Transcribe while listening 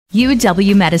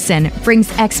UW Medicine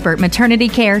brings expert maternity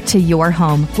care to your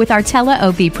home with our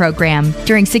Tele-OB program.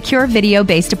 During secure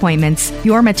video-based appointments,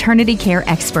 your maternity care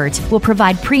expert will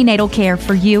provide prenatal care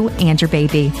for you and your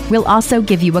baby. We'll also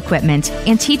give you equipment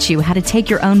and teach you how to take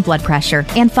your own blood pressure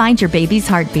and find your baby's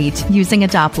heartbeat using a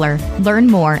Doppler. Learn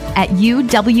more at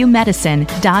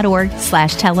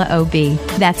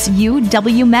uwmedicine.org/teleob. That's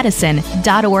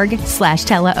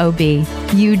uwmedicine.org/teleob.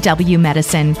 UW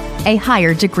Medicine, a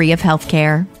higher degree of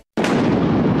healthcare.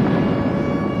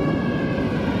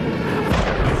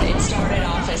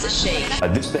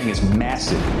 This thing is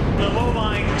massive. The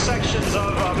low-lying sections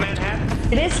of Manhattan.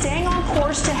 It is staying on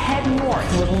course to head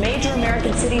north, with major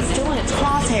American cities still in its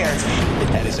crosshairs.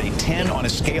 That is a 10 on a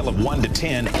scale of 1 to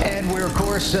 10. And we're, of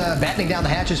course, battening down the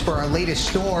hatches for our latest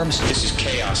storms. This is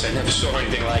chaos. I never saw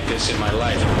anything like this in my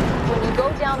life. When you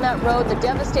go down that road, the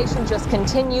devastation just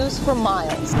continues for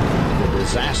miles. The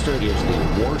disaster is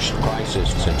the worst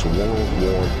crisis since World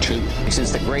War II.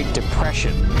 Since the Great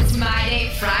Depression. It's My Day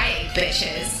Friday,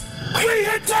 bitches. We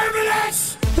hit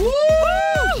Terminus! Woo!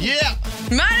 Yeah!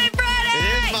 My Day Friday!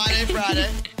 It is My Day Friday.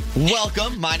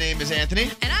 Welcome. My name is Anthony.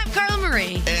 And I'm Carla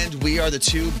Marie. And we are the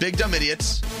two big dumb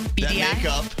idiots BDI? that make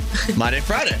up My Day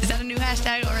Friday. Is that a new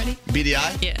hashtag already?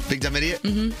 BDI? Yeah. Big dumb idiot?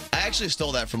 Mm-hmm. I actually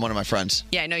stole that from one of my friends.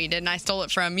 Yeah, I know you did, and I stole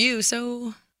it from you,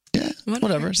 so... Yeah,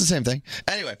 whatever. It's the same thing.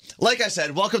 Anyway, like I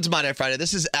said, welcome to My Day Friday.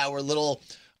 This is our little...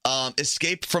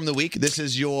 escape from the week. This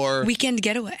is your weekend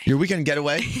getaway. Your weekend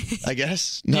getaway, I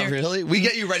guess. Not really. We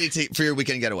get you ready for your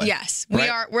weekend getaway. Yes, right? we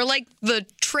are. We're like the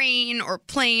train or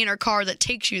plane or car that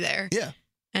takes you there. Yeah,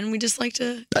 and we just like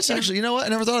to. That's actually, you know what? I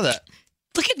never thought of that.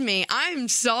 Look at me. I'm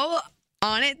so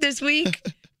on it this week.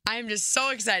 I'm just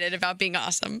so excited about being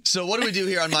awesome. So, what do we do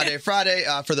here on My Day Friday?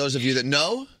 For those of you that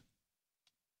know.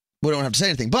 We don't have to say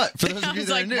anything, but for those of you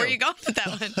that are new. Where are you going with that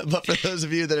one? But for those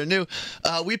of you that are new,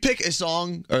 we pick a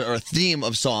song or a theme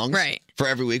of songs for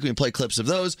every week. We play clips of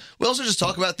those. We also just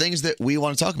talk about things that we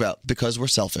want to talk about because we're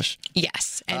selfish.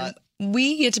 Yes, and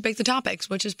we get to pick the topics,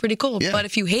 which is pretty cool. Yeah. But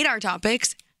if you hate our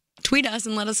topics, tweet us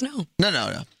and let us know.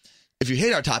 No. If you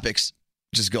hate our topics,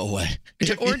 just go away.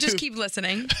 Or just keep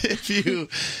listening. If you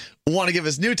want to give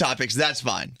us new topics, that's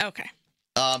fine. Okay.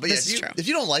 But yeah, if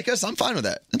you don't like us, I'm fine with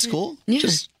that. That's cool. Yeah.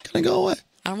 Just kind of go away.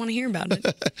 I don't want to hear about it.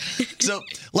 So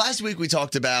last week we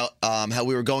talked about how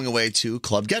we were going away to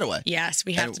Club Getaway. Yes,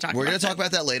 we have to talk about that. We're going to talk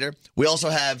about that later. We also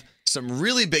have some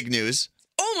really big news.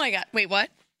 Oh my God. Wait, what?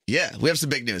 Yeah, we have some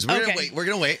big news. We're going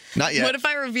to wait. Not yet. What if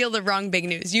I reveal the wrong big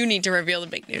news? You need to reveal the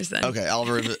big news then. Okay, I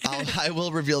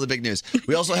will reveal the big news.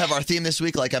 We also have our theme this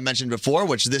week, like I mentioned before,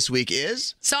 which this week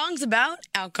is... Songs about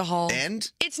alcohol. And?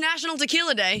 It's National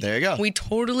Tequila Day. There you go. We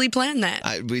totally planned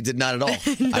that. We did not at all.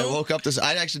 No. I woke up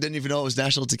I actually didn't even know it was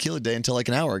National Tequila Day until like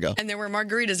an hour ago. And there were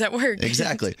margaritas at work.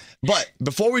 Exactly. But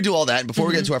before we do all that, and before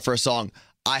we get into our first song,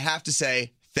 I have to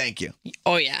say thank you.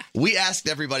 Oh, yeah. We asked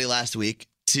everybody last week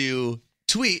to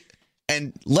tweet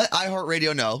and let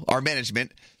iHeartRadio know, our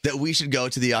management, that we should go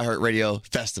to the iHeartRadio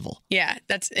Festival. Yeah,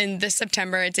 that's in this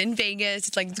September. It's in Vegas.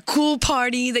 It's like the cool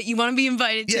party that you want to be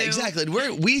invited to. Yeah, exactly.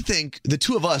 We think, the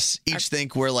two of us each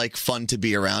think we're like fun to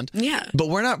be around. Yeah. But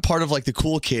we're not part of like the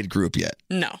cool kid group yet.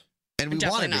 No. And we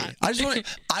want to be.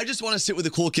 I just want to sit with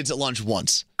the cool kids at lunch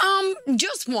once.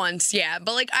 Just once, yeah.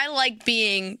 But like I like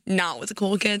being not with the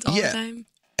cool kids all the time.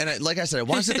 And like I said, I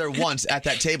want to sit there once at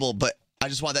that table, but I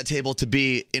just want that table to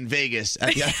be in Vegas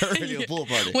at the iHeartRadio pool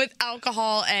party. With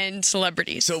alcohol and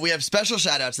celebrities. So we have special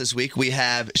shout outs this week. We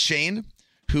have Shane,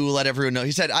 who let everyone know.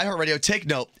 He said, iHeartRadio, take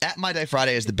note, at My Day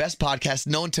Friday is the best podcast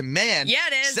known to man. Yeah,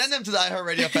 it is. Send them to the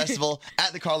iHeartRadio Festival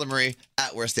at the Carla Marie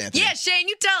at Worst Anthony. Yeah, Shane,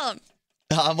 you tell him.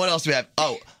 What else do we have?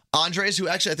 Oh, Andres, who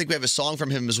actually I think we have a song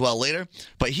from him as well later.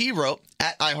 But he wrote,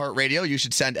 at iHeartRadio, you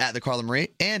should send at the Carla Marie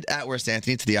and at Worst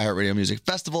Anthony to the iHeartRadio Music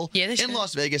Festival in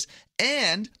Las Vegas.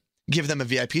 And give them a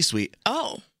VIP suite.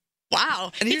 Oh,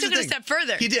 wow. And he took it a step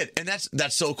further. He did. And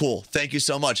that's so cool. Thank you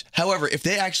so much. However, if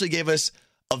they actually gave us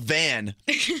a van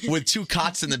with 2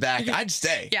 cots in the back, I'd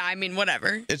stay. Yeah, I mean,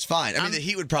 whatever. It's fine. I mean, the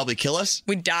heat would probably kill us.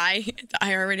 We'd die at the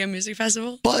iHeartRadio Music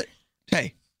Festival. But,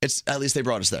 hey, at least they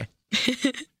brought us there.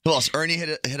 Who else? Ernie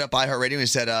hit up iHeartRadio and he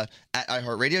said, at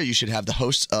iHeartRadio, you should have the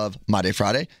hosts of My Day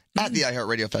Friday at the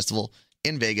iHeartRadio Festival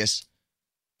in Vegas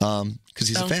because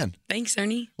he's a fan. Thanks,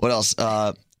 Ernie. What else?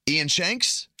 Ian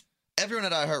Shanks, everyone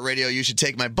at iHeartRadio, you should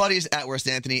take my buddies at Worst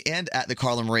Anthony and at the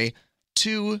Carla Marie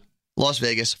to Las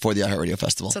Vegas for the iHeartRadio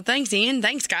Festival. So thanks, Ian.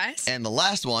 Thanks, guys. And the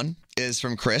last one is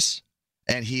from Chris,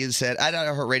 and he said, at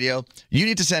iHeartRadio, you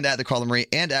need to send at the Carla Marie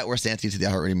and at Worst Anthony to the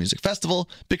iHeartRadio Music Festival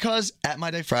because at My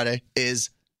Day Friday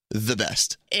is the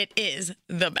best. It is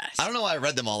the best. I don't know why I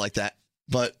read them all like that,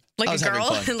 but like I a was having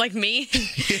girl, fun. like me.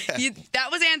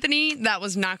 That was Anthony. That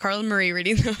was not Carla Marie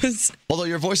reading those. Although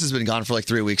your voice has been gone for like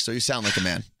 3 weeks, so you sound like a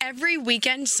man. Every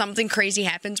weekend, something crazy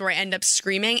happens where I end up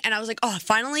screaming, and I was like, oh,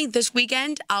 finally, this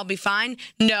weekend, I'll be fine.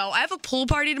 No, I have a pool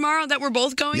party tomorrow that we're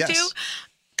both going to.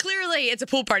 Clearly, it's a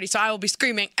pool party, so I will be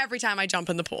screaming every time I jump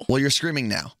in the pool. Well, you're screaming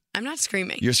now. I'm not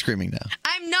screaming. You're screaming now.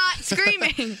 I'm not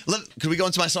screaming. Could we go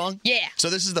into my song? Yeah. So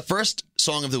this is the first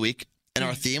song of the week, and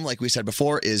our theme, like we said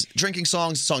before, is drinking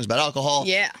songs about alcohol.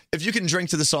 Yeah. If you can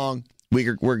drink to the song,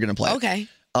 we're going to play it. Okay.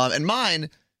 And mine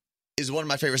is one of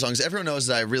my favorite songs. Everyone knows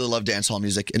that I really love dancehall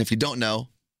music, and if you don't know,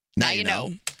 now you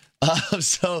know.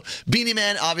 So Beanie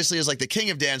Man obviously is like the king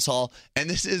of dancehall, and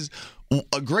this is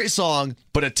a great song,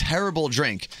 but a terrible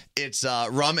drink. It's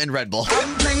rum and Red Bull.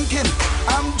 I'm drinking,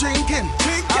 I'm drinking,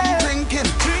 I'm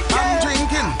drinking, I'm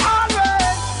drinking. All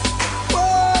right.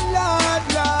 Oh, Lord,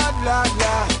 Lord, Lord,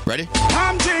 Lord. Ready?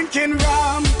 I'm drinking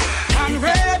rum and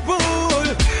Red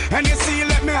Bull, and you see,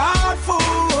 let me heart full.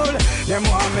 Them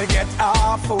want me get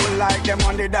awful, like them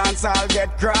on the dance, I'll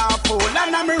get grappled.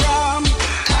 And I'm rum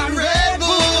and Red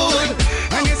Bull,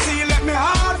 and you see, let me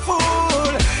heart full.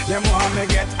 Them want me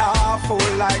get awful,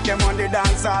 like them on the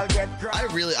dance, I'll get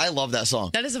grappled. I love that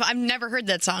song. I've never heard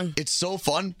that song. It's so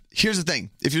fun. Here's the thing.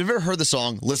 If you've never heard the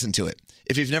song, listen to it.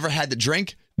 If you've never had the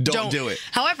drink, don't do it.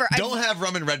 However, don't have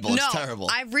rum and Red Bull. It's terrible.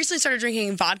 I've recently started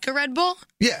drinking vodka Red Bull.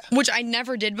 Yeah. Which I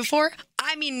never did before.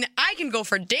 I mean, I can go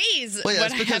for days. Well, yeah,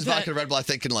 it's because vodka Red Bull, I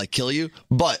think, can like kill you.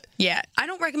 But yeah, I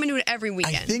don't recommend doing it every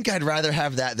weekend. I think I'd rather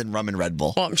have that than rum and Red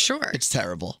Bull. Well, I'm sure. It's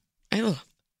terrible. I don't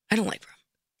like rum.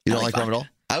 You don't like rum at all?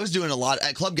 I was doing a lot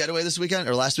at Club Getaway this weekend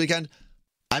or last weekend.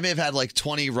 I may have had like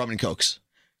 20 rum and cokes.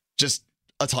 Just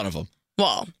a ton of them.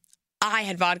 Well, I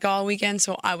had vodka all weekend,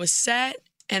 so I was set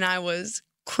and I was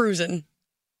cruising.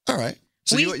 All right.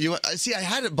 So you see, I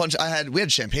had a bunch. We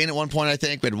had champagne at one point. I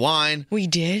think we had wine. We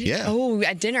did. Yeah. Oh,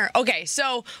 at dinner. Okay,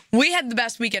 so we had the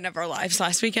best weekend of our lives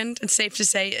last weekend. It's safe to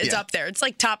say it's up there. It's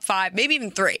like top 5, maybe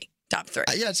even 3. Top 3.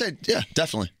 Yeah, I'd say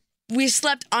definitely. We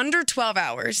slept under 12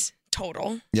 hours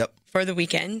total. Yep. For the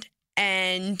weekend,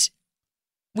 and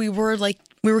we were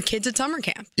kids at summer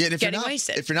camp. Yeah, and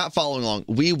if you're not following along,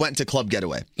 we went to Club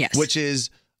Getaway. Yes. Which is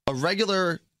a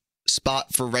regular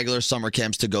spot for regular summer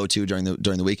camps to go to during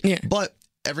the week. Yeah. But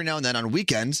every now and then on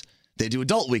weekends, they do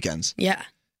adult weekends. Yeah.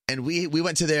 And we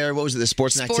went to their, what was it, the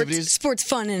sports and activities? Sports,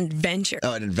 fun, and adventure.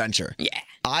 Oh, an adventure. Yeah.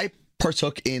 I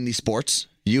partook in the sports.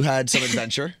 You had some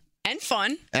adventure. And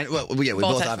fun. And we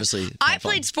both obviously. I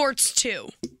played sports too.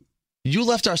 You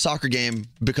left our soccer game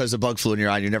because a bug flew in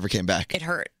your eye and you never came back. It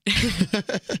hurt.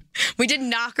 We did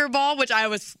knocker ball, which I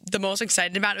was the most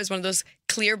excited about. It was one of those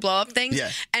clear blow-up things. Yeah.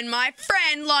 And my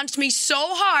friend launched me so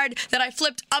hard that I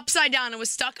flipped upside down and was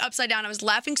stuck upside down. I was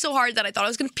laughing so hard that I thought I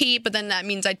was going to pee, but then that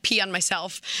means I'd pee on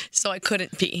myself, so I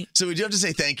couldn't pee. So we do have to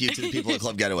say thank you to the people at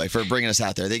Club Getaway for bringing us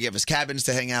out there. They gave us cabins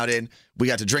to hang out in. We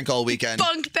got to drink all weekend.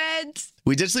 Bunk beds.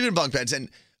 We did sleep in bunk beds, and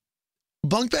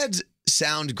bunk beds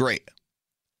sound great.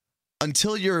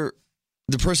 Until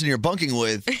the person you're bunking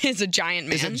with is a giant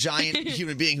man. Is a giant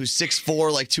human being who's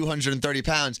 6'4", like 230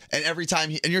 pounds. And every time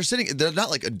and you're sitting, they're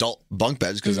not like adult bunk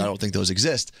beds because I don't think those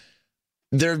exist.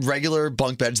 They're regular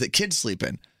bunk beds that kids sleep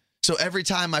in. So every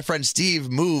time my friend Steve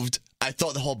moved, I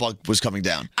thought the whole bunk was coming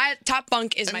down. Top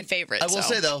bunk is my favorite. I will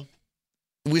say though,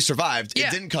 we survived. Yeah.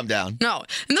 It didn't come down. No.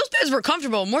 And those beds were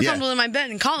comfortable. More comfortable than my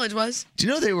bed in college was. Do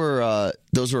you know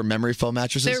those were memory foam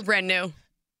mattresses? They were brand new.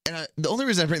 And the only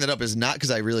reason I bring that up is not because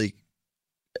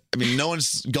no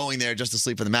one's going there just to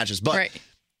sleep in the mattress, but I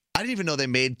didn't even know they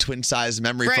made twin-size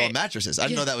memory foam mattresses. I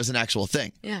didn't know that was an actual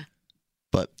thing. Yeah.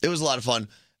 But it was a lot of fun.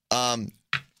 I'm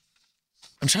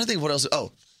trying to think of what else.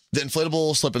 Oh, the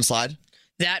inflatable slip and slide.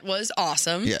 That was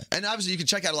awesome. Yeah. And obviously you can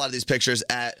check out a lot of these pictures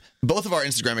at both of our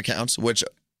Instagram accounts, which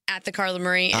at the Carla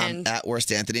Marie and at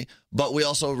Worst Anthony. But we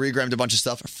also regrammed a bunch of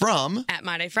stuff from at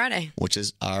My Day Friday, which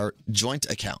is our joint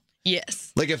account.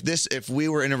 Yes. Like if we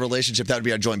were in a relationship, that would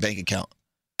be our joint bank account.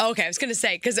 Okay, I was going to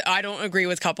say, because I don't agree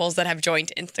with couples that have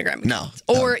joint Instagram accounts.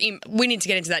 No. Or we need to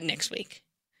get into that next week.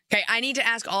 Okay, I need to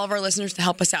ask all of our listeners to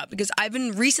help us out because I've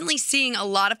been recently seeing a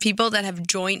lot of people that have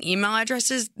joint email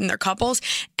addresses in their couples,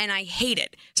 and I hate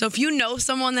it. So if you know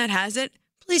someone that has it,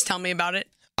 please tell me about it.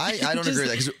 I don't agree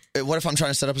with that because what if I'm trying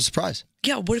to set up a surprise?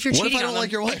 Yeah, what if you're cheating on them? What if I don't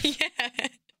like your wife? Yeah.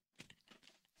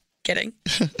 Kidding,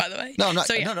 by the way. No, I'm not.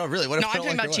 So, yeah. No, really. What if I'm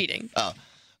talking about cheating. Oh.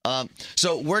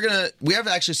 So we have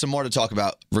actually some more to talk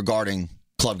about regarding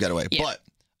Club Getaway. Yeah. But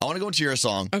I want to go into your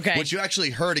song, which you actually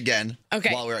heard again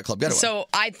while we were at Club Getaway. So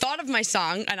I thought of my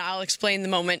song, and I'll explain the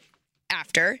moment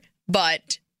after,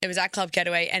 but it was at Club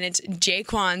Getaway, and it's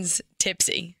Jaquan's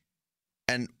Tipsy.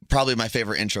 And probably my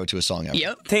favorite intro to a song ever.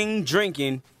 Yep. Ting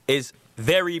drinking is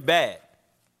very bad.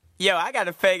 Yo, I got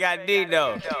a fake ID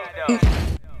though.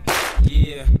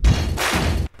 Yeah.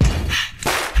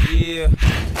 Yeah.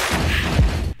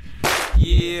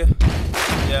 Yeah.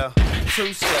 Yeah.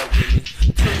 Two-step with me.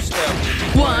 Two-step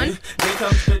with me. One. Then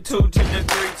comes the 2 to the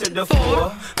 3 to the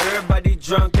 4. Everybody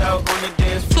drunk out on the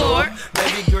dance floor.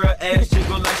 Baby girl ass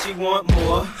jiggle like she want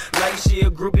more. Like she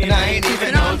a groupie and I ain't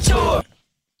even on tour.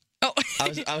 Oh.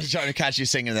 I was trying to catch you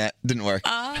singing that. Didn't work.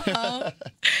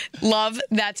 Love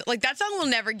that. Like, that song will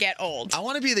never get old. I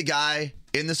want to be the guy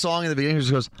in the song in the beginning who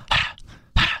just goes,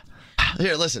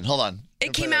 here, listen, hold on.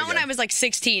 It came out when I was like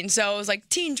 16, so it was like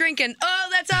teen drinking. Oh,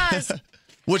 that's us.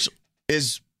 Which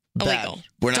is illegal. Bad.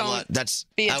 We're Don't not. That's.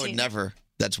 be a I would teen. never.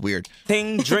 That's weird.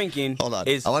 Thing drinking hold on.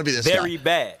 is I want to be this very guy.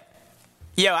 bad.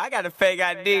 Yo, I got a fake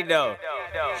ID though.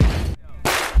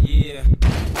 Yeah.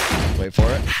 Wait for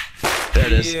it. There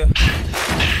it is.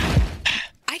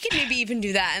 I could maybe even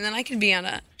do that, and then I could be on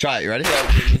a. Try it. You ready?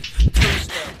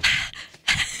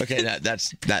 Okay,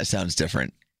 that sounds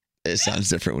different. It sounds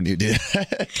different when you do that.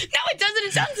 No, it doesn't.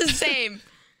 It sounds the same.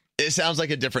 It sounds like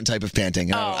a different type of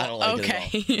panting. I don't like it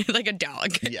at all. Like a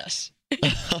dog. Yes.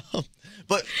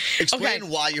 But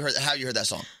explain how you heard that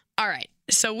song. All right.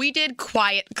 So we did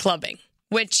quiet clubbing,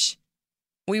 which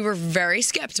we were very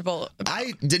skeptical about.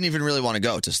 I didn't even really want to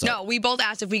go to start. No, we both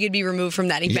asked if we could be removed from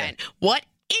that event. Yeah. What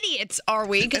idiots are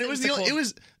we? And it was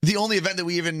the only event that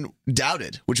we even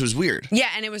doubted, which was weird. Yeah,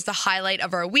 and it was the highlight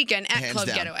of our weekend at Hands Club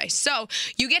down. Getaway. So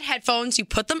you get headphones, you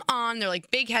put them on, they're like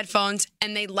big headphones,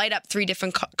 and they light up 3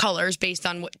 different colors based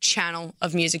on what channel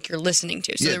of music you're listening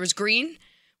to. So there was green,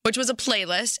 which was a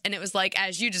playlist, and it was like,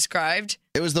 as you described.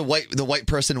 It was the white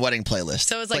person wedding playlist.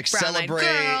 So it was like Brown Eyed Celebrate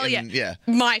Girl. yeah.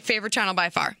 My favorite channel by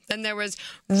far. Then there was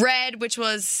red, which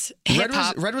was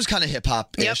hip-hop. Red was kind of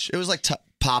hip-hop-ish. Yep. It was like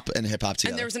pop and hip-hop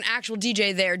together. And there was an actual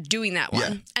DJ there doing that one.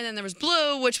 Yeah. And then there was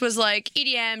blue, which was like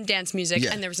EDM, dance music.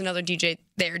 Yeah. And there was another DJ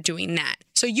there doing that.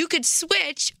 So you could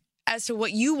switch as to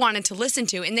what you wanted to listen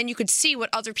to. And then you could see what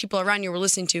other people around you were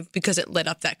listening to because it lit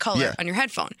up that color on your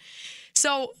headphone.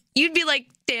 So you'd be like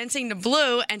dancing to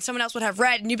blue and someone else would have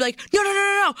red and you'd be like,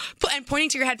 no. And pointing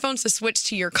to your headphones to switch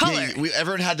to your color. Yeah,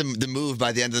 everyone had the move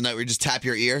by the end of the night where you just tap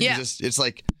your ear. Yeah. It's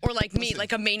like. Or like me,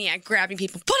 like a maniac grabbing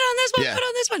people. Put on this one, put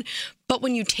on this one. But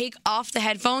when you take off the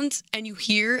headphones and you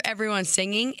hear everyone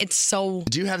singing, it's so.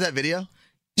 Do you have that video?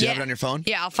 Do you have it on your phone?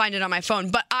 Yeah, I'll find it on my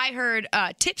phone. But I heard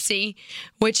Tipsy,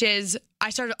 which is, I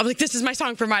was like, this is my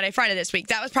song for My Day Friday this week.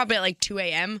 That was probably at like 2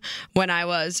 a.m. when I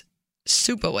was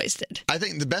super wasted. I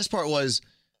think the best part was,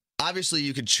 obviously,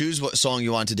 you could choose what song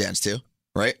you wanted to dance to,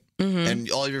 right? Mm-hmm.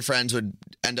 And all of your friends would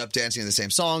end up dancing to the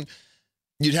same song.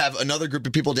 You'd have another group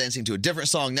of people dancing to a different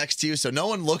song next to you, so no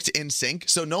one looked in sync.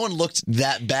 So no one looked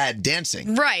that bad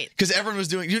dancing. Right. Because everyone was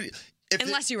doing...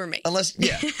 Unless you were me. Unless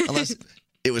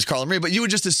it was Carla Marie. But you would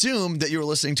just assume that you were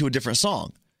listening to a different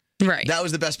song. Right. That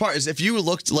was the best part, is if you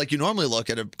looked like you normally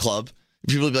look at a club,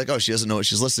 people would be like, oh, she doesn't know what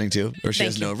she's listening to, or she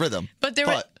has no rhythm. But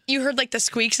you heard like the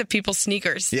squeaks of people's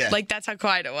sneakers. Yeah. Like that's how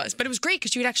quiet it was. But it was great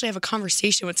because you would actually have a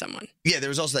conversation with someone. Yeah, there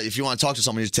was also that if you want to talk to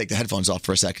someone, you just take the headphones off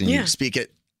for a second and you speak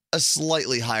it a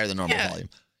slightly higher than normal volume.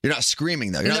 You're not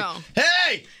screaming, though. You're like,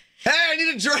 hey, I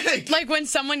need a drink. Like when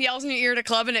someone yells in your ear at a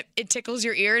club and it tickles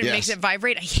your ear and it makes it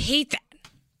vibrate. I hate that.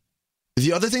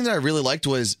 The other thing that I really liked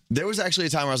was there was actually a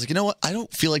time where I was like, you know what? I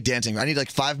don't feel like dancing. I need like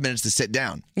 5 minutes to sit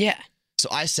down. Yeah. So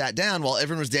I sat down while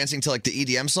everyone was dancing to like the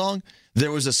EDM song.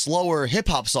 There was a slower hip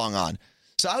hop song on.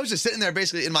 So I was just sitting there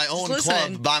basically in my own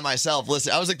club by myself.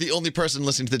 Listen, I was like the only person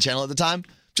listening to the channel at the time,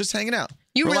 just hanging out.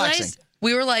 You relaxing. realize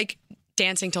we were like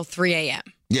dancing till 3 a.m.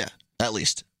 Yeah, at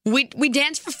least. We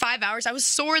danced for 5 hours. I was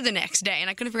sore the next day and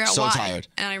I couldn't figure out why. So tired.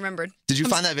 And I remembered. Did you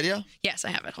find that video? Yes, I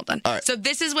have it. Hold on. All right. So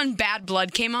this is when Bad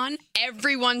Blood came on.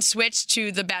 Everyone switched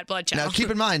to the Bad Blood channel. Now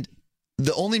keep in mind,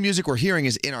 the only music we're hearing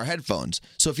is in our headphones.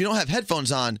 So if you don't have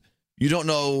headphones on, you don't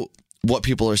know what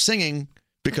people are singing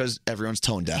because everyone's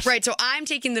tone deaf. Right. So I'm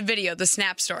taking the video, the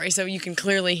Snap story, so you can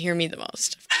clearly hear me the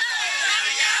most.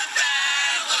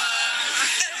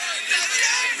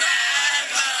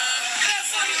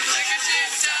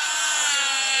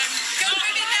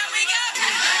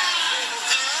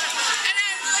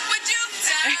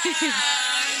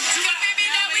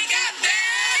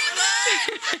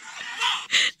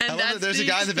 I love that there's a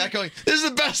guy in the back going, this is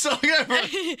the best song ever.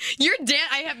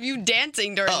 I have you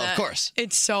dancing during that. Oh, of course.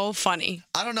 It's so funny.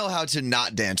 I don't know how to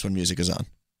not dance when music is on.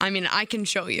 I mean, I can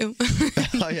show you.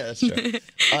 Oh, yeah, that's true.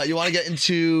 You want to get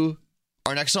into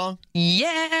our next song?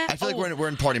 Yeah. I feel like we're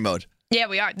in party mode. Yeah,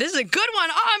 we are. This is a good one.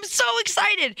 Oh, I'm so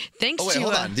excited. Thanks to...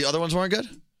 hold on. The other ones weren't good?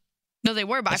 No, they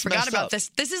were, but I forgot about this.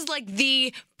 This is like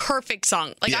the perfect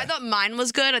song. Like, I thought mine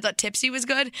was good. I thought Tipsy was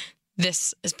good.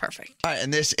 This is perfect. All right,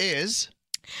 and this is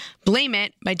Blame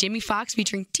It by Jamie Foxx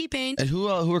featuring T-Pain. And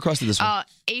who requested this one?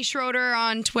 A. Schroeder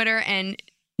on Twitter and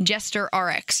Jester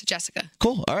RX, Jessica.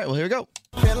 Cool. All right, well, here we go.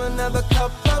 Fill another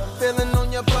cup up, feeling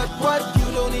on your butt, what?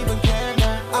 You don't even care.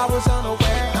 I was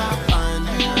unaware how fine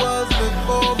you was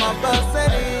before my bus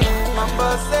set in. My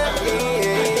bus set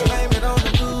in. Blame it on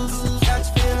the blues, got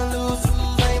you feeling loose.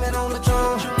 Blame it on the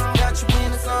drum, got you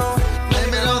in the song.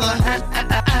 Blame it on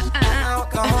the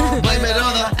alcohol. Blame it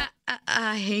on the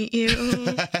I hate you.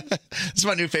 This is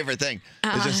my new favorite thing.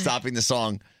 Is just stopping the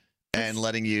song and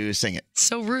letting you sing it.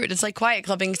 So rude. It's like quiet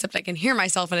clubbing, except I can hear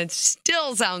myself and it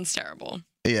still sounds terrible.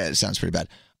 Yeah, it sounds pretty bad.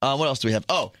 What else do we have?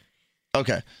 Oh,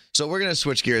 okay. So we're going to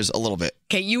switch gears a little bit.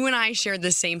 Okay, you and I shared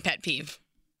the same pet peeve.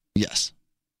 Yes.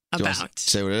 Do you want About. to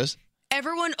say what it is?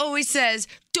 Everyone always says,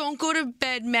 don't go to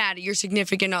bed mad at your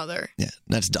significant other. Yeah,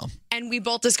 that's dumb. And we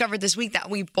both discovered this week that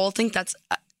we both think that's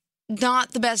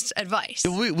not the best advice.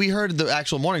 We heard the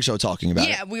actual morning show talking about it.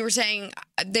 Yeah, we were saying,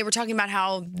 they were talking about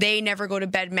how they never go to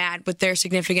bed mad with their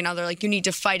significant other. Like, you need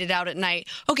to fight it out at night.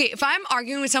 Okay, if I'm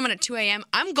arguing with someone at 2 a.m.,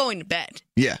 I'm going to bed.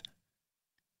 Yeah.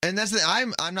 And that's the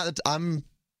I'm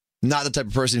not the type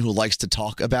of person who likes to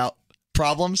talk about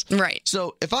problems. Right.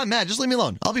 So if I'm mad, just leave me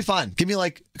alone. I'll be fine. Give me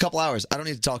like a couple hours. I don't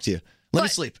need to talk to you. Let me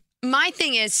sleep. My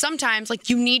thing is sometimes like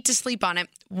you need to sleep on it,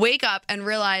 wake up and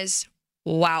realize,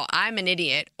 wow, I'm an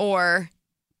idiot, or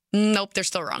nope, they're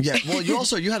still wrong. Yeah, well,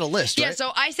 you had a list, right? Yeah,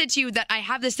 so I said to you that I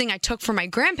have this thing I took from my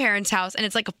grandparents' house, and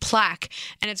it's like a plaque,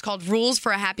 and it's called Rules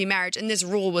for a Happy Marriage, and this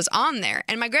rule was on there.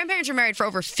 And my grandparents were married for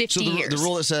over 50 years. The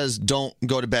rule that says don't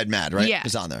go to bed mad, right? Yeah.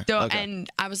 Is on there. So, Okay. And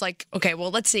I was like, okay, well,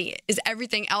 let's see. Is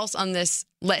everything else on this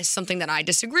list something that I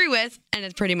disagree with? And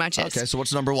it pretty much is. Okay, so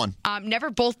what's number one? Never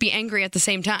both be angry at the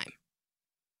same time.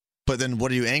 But then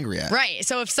what are you angry at? Right.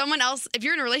 So if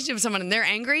you're in a relationship with someone and they're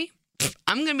angry,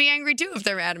 I'm going to be angry too if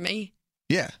they're mad at me.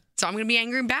 Yeah. So I'm going to be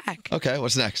angry back. Okay,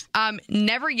 what's next?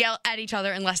 Never yell at each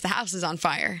other unless the house is on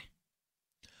fire.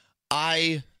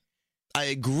 I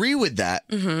agree with that,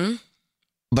 Mm-hmm.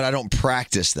 but I don't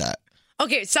practice that.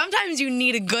 Okay, sometimes you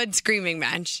need a good screaming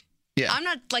match. Yeah. I'm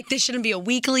not like this shouldn't be a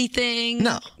weekly thing.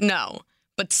 No.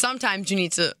 But sometimes you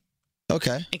need to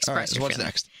Okay. express All right, so your what's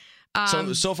feelings.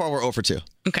 next? So far we're 0 for 2.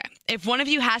 Okay. If one of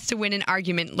you has to win an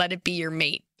argument, let it be your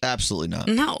mate. Absolutely not.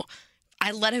 No.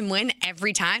 I let him win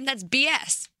every time. That's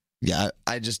BS. Yeah,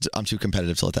 I'm too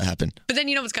competitive to let that happen. But then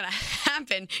you know what's going to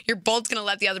happen. You're both going to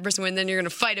let the other person win. Then you're going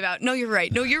to fight about, no, you're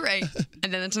right. No, you're right.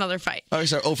 And then it's another fight. All right,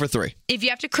 so 0 for 3. If you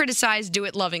have to criticize, do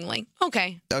it lovingly.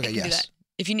 Okay. I can do that.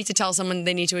 If you need to tell someone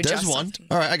they need to adjust There's one. something.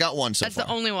 All right, I got one so That's far.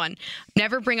 the only one.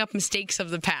 Never bring up mistakes of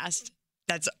the past.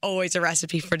 That's always a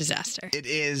recipe for disaster. It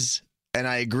is, and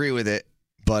I agree with it,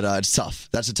 but it's tough.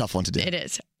 That's a tough one to do. It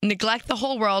is. Neglect the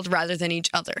whole world rather than each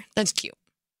other. That's cute.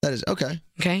 That is, okay.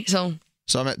 Okay, so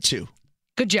I'm at 2.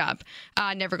 good job.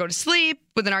 Never go to sleep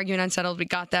with an argument unsettled. We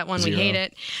got that one. 0. We hate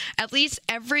it. At least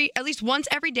once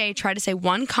every day, try to say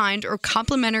one kind or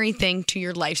complimentary thing to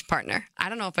your life's partner. I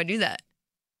don't know if I do that.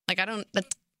 Like, I don't.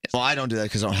 Well, I don't do that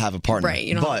because I don't have a partner. Right,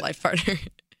 you don't have a life partner.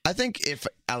 I think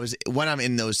when I'm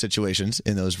in those situations,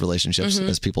 in those relationships,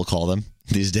 as people call them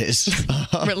these days.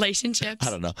 Relationships.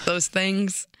 I don't know. Those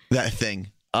things. That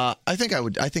thing. I think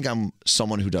I'm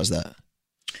someone who does that.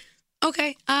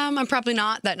 Okay. I'm probably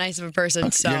not that nice of a person.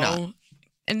 Okay, so, you're not.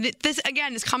 And this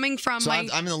again is coming from I'm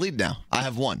in the lead now. I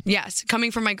have 1. Yes,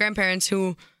 coming from my grandparents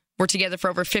who were together for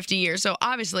over 50 years. So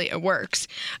obviously it works.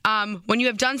 When you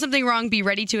have done something wrong, be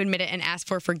ready to admit it and ask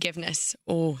for forgiveness.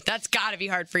 Oh, that's got to be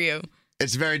hard for you.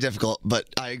 It's very difficult, but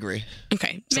I agree.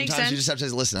 Okay, makes sense. Sometimes you just have to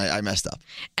say, listen, I messed up.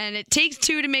 And it takes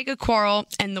 2 to make a quarrel,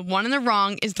 and the one in the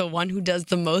wrong is the one who does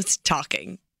the most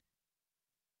talking.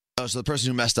 Oh, so the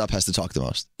person who messed up has to talk the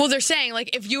most. Well, they're saying,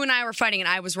 like, if you and I were fighting and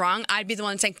I was wrong, I'd be the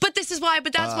one saying, but this is why,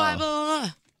 but that's why, blah, blah,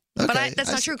 blah. Okay, But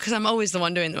that's not true because I'm always the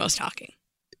one doing the most talking.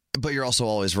 But you're also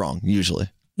always wrong, usually.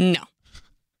 No.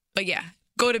 But yeah,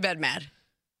 go to bed mad.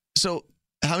 So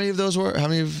how many of those were? How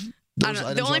many of those I don't know.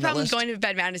 items The only on that problem with list? going to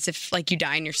bed mad is if, like, you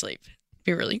die in your sleep.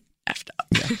 Be really effed up.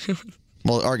 Yeah.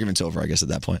 Well, argument's over, I guess, at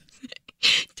that point.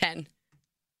 10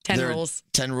 There are rules.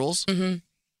 10 rules?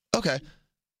 Mm-hmm. Okay.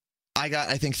 I got,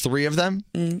 I think, 3 of them.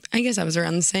 I guess I was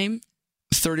around the same.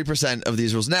 30% of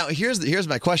these rules. Now, here's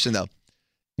my question, though.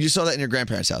 You saw that in your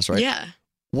grandparents' house, right? Yeah.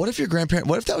 What if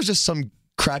that was just some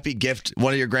crappy gift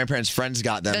one of your grandparents' friends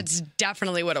got them? That's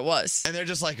definitely what it was. And they're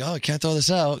just like, oh, I can't throw this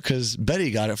out because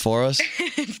Betty got it for us.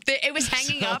 It was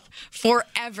hanging up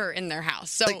forever in their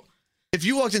house. So like, if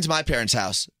you walked into my parents'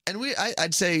 house, and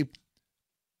I'd say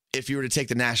if you were to take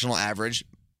the national average,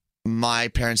 my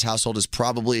parents' household is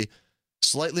probably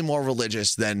slightly more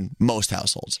religious than most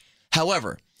households.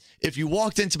 However, if you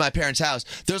walked into my parents' house,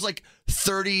 there's like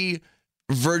 30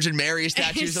 Virgin Mary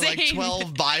statues and like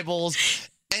 12 Bibles.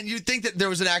 And you'd think that there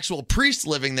was an actual priest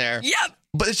living there. Yep.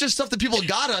 But it's just stuff that people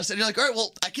got us. And you're like, all right,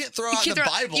 well, I can't throw out the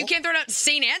Bible. You can't throw out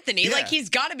St. Anthony. Yeah. Like, he's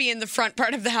got to be in the front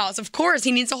part of the house. Of course,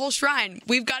 he needs a whole shrine.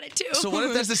 We've got it, too. So what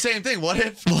if that's the same thing? What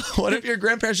if your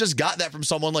grandparents just got that from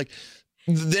someone? Like,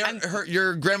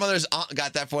 your grandmother's aunt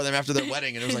got that for them after their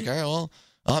wedding. And it was like, all right, well,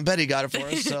 Aunt Betty got it for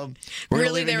us. So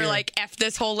really, they were like, F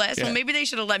this whole list? Yeah. Well, maybe they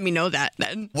should have let me know that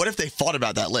then. What if they thought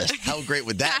about that list? How great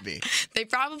would that be? They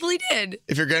probably did.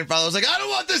 If your grandfather was like, I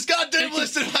don't want this goddamn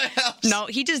list in my house. No,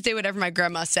 he just did whatever my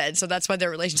grandma said. So that's why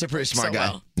their relationship pretty smart guy.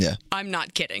 well. Yeah. I'm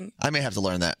not kidding. I may have to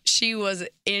learn that. She was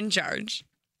in charge.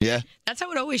 Yeah. That's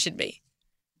how it always should be.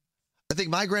 I think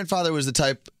my grandfather was the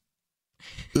type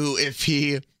who, if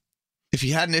he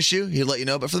had an issue, he'd let you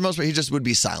know. But for the most part, he just would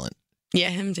be silent. Yeah,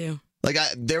 him too. Like,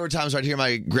 there were times I'd hear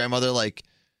my grandmother, like,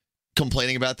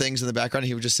 complaining about things in the background.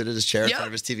 He would just sit at his chair in front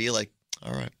of his TV, like,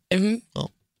 all right. Mm-hmm.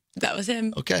 Well, that was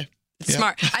him. Okay.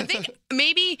 Smart. I think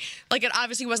maybe, like, it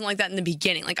obviously wasn't like that in the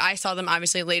beginning. Like, I saw them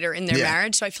obviously later in their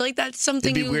marriage, so I feel like that's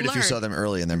something you learn. It'd be weird if you saw them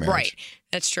early in their marriage. Right.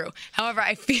 That's true. However,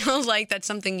 I feel like that's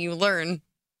something you learn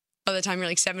by the time you're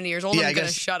like 70 years old. I'm going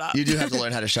to shut up. You do have to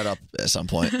learn how to shut up at some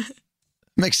point.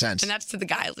 Makes sense. And that's to the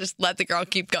guy. Just let the girl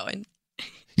keep going.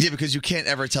 Yeah, because you can't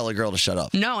ever tell a girl to shut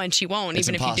up. No, and she won't, It's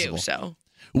even impossible. if you do. So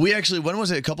we actually, when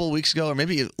was it? A couple of weeks ago, or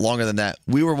maybe longer than that.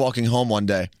 We were walking home one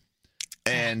day,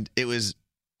 and it was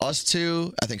us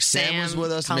two. I think Sam was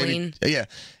with us. Colleen. Maybe, yeah,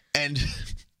 and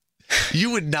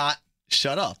you would not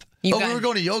shut up. We were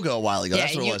going to yoga a while ago. Yeah,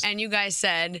 That's what it was. And you guys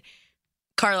said,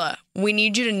 Carla, we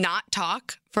need you to not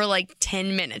talk for like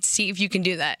 10 minutes. See if you can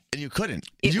do that. And you couldn't.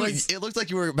 It looked like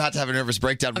you were about to have a nervous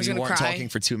breakdown when you weren't talking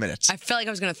for 2 minutes. I felt like I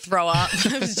was going to throw up.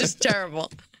 It was just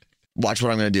terrible. Watch what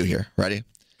I'm going to do here. Ready?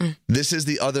 This is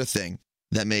the other thing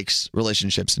that makes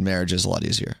relationships and marriages a lot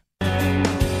easier. And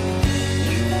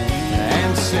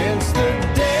since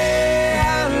the day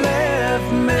I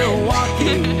left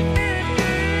Milwaukee,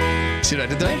 see what I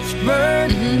did there?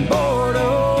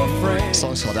 The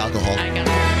song's called Alcohol. I got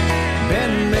it.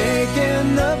 Been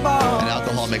making the ball. And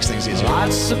alcohol makes things easier.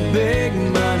 Lots of big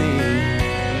money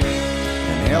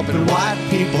and helping white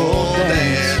people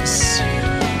dance.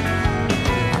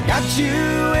 I got you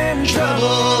in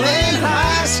trouble in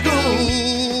high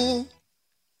school.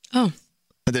 Oh.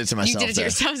 I did it to myself. You did it to there.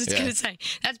 yourself. I was just Yeah. going to say.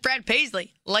 That's Brad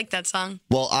Paisley. Like that song.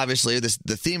 Well, obviously, the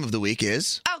theme of the week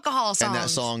is... Alcohol songs. And that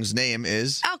song's name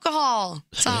is... Alcohol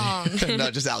song. No,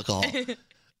 just alcohol.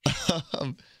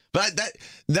 But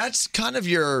that's kind of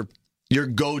your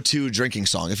go-to drinking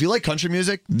song. If you like country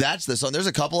music, that's the song. There's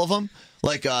a couple of them.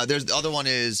 Like, there's the other one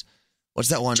is... What's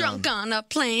that one? Drunk on a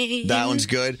plane. That one's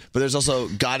good. But there's also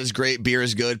God is Great, Beer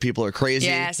is Good, People are Crazy.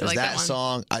 Yes, I there's like that one.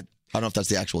 song. I don't know if that's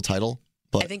the actual title.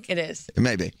 But I think it is. It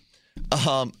may be.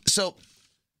 So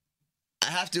I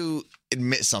have to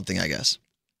admit something, I guess.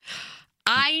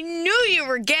 I knew you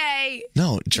were gay.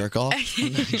 No, jerk off.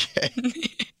 I'm not gay.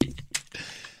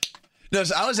 No,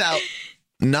 so I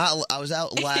was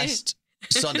out last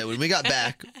Sunday when we got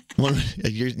back.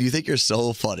 You think you're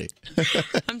so funny.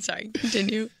 I'm sorry.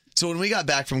 Continue. So when we got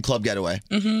back from Club Getaway,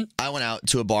 I went out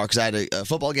to a bar because I had a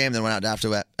football game. Then went out after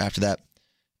that,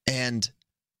 and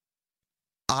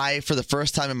I, for the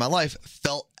first time in my life,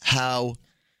 felt how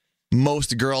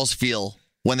most girls feel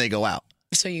when they go out.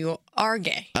 So you are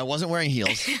gay. I wasn't wearing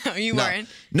heels. No, you weren't.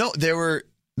 No, there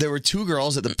were two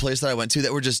girls at the place that I went to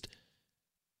that were just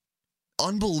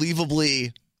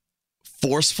unbelievably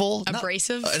forceful,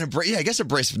 abrasive. Yeah, I guess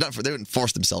abrasive. They wouldn't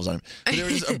force themselves on him, but they were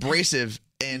just abrasive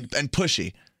and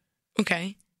pushy.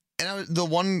 Okay. And the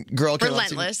one girl came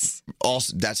relentless. Up to me,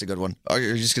 also, that's a good one. Are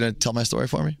you just gonna tell my story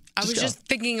for me? I was just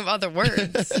thinking of other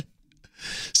words.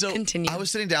 So continue. I was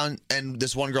sitting down, and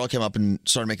this one girl came up and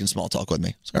started making small talk with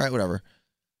me. So, all right, whatever.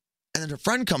 And then her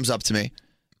friend comes up to me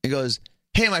and goes,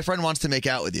 "Hey, my friend wants to make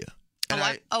out with you."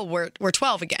 And we're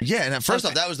 12 again. Yeah, and first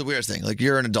off, that was the weirdest thing. Like,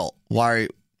 you're an adult.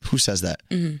 Who says that?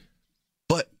 Mm-hmm.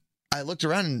 But I looked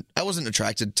around, and I wasn't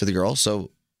attracted to the girl, so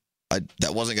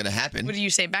that wasn't going to happen. What did you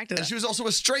say back to that? And she was also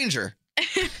a stranger.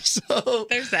 So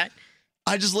there's that.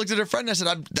 I just looked at her friend and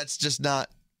I said, "That's just not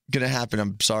going to happen.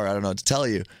 I'm sorry. I don't know what to tell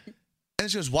you." And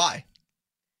she goes, "Why?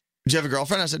 Do you have a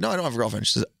girlfriend?" I said, "No, I don't have a girlfriend."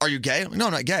 She says, "Are you gay?" I'm like, "No,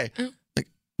 I'm not gay." Like,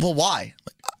 well, why?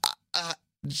 Like,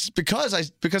 just because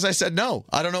I said no.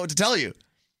 I don't know what to tell you.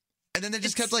 And then they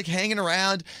just kept like hanging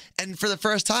around. And for the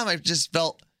first time, I just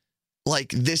felt like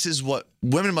this is what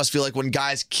women must feel like when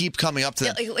guys keep coming up to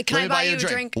them. Like, can I buy you a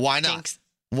drink? Why not? Jinx.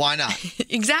 Why not?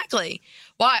 Exactly.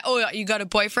 Why? Oh, you got a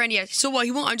boyfriend? Yeah. So what?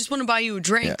 He won't. I just want to buy you a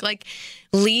drink. Yeah. Like,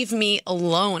 leave me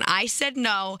alone. I said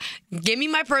no. Give me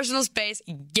my personal space.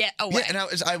 Get away. Yeah,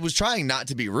 and I was trying not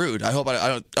to be rude. I hope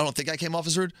I don't think I came off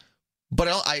as rude, but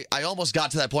I almost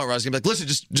got to that point where I was gonna be like, listen,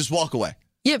 just walk away.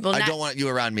 Yeah, but I don't want you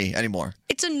around me anymore.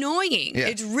 It's annoying. Yeah.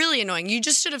 It's really annoying. You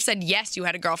just should have said yes. You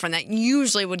had a girlfriend. That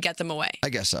usually would get them away. I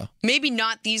guess so. Maybe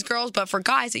not these girls, but for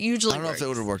guys, it usually. I don't know if it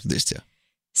would have worked with these two.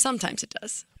 Sometimes it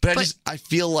does. But I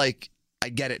feel like I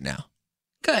get it now.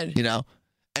 Good. You know?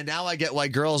 And now I get why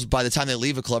girls, by the time they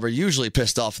leave a club, are usually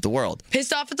pissed off at the world.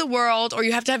 Pissed off at the world, or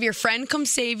you have to have your friend come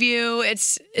save you.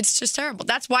 It's just terrible.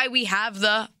 That's why we have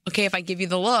okay, if I give you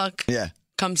the look,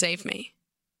 come save me.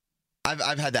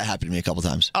 I've had that happen to me a couple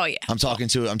times. Oh, yeah. I'm talking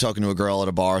to a girl at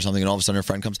a bar or something, and all of a sudden her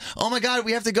friend comes, oh my God,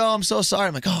 we have to go. I'm so sorry.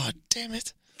 I'm like, oh, damn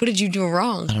it. What did you do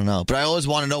wrong? I don't know. But I always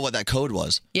want to know what that code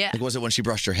was. Yeah. Like, was it when she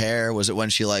brushed her hair? Was it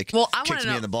when she kicked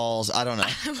me in the balls? I don't know.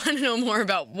 I want to know more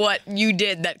about what you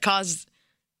did that caused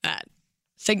that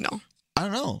signal. I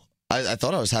don't know. I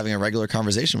thought I was having a regular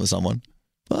conversation with someone,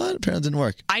 but apparently it didn't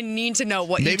work. I need to know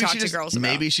what you talk to girls about.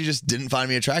 Maybe she just didn't find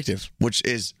me attractive, which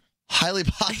is highly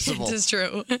possible. This is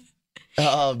true.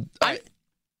 I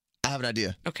have an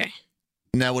idea. Okay.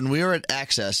 Now, when we were at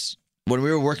Access, when we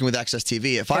were working with Access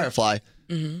TV at Firefly,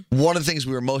 one of the things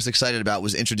we were most excited about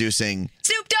was introducing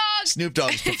Snoop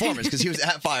Dogg's performance, because he was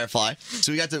at Firefly.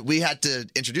 So we had to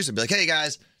introduce him. Be like, hey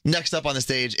guys, next up on the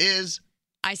stage is.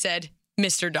 I said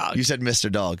Mr. Dog. You said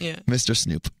Mr. Dog. Yeah. Mr.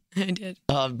 Snoop. I did.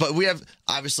 But we have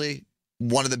obviously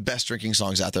one of the best drinking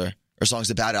songs out there, or songs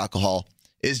about alcohol,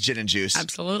 is Gin and Juice.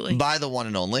 Absolutely. By the one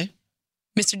and only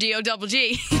Mr.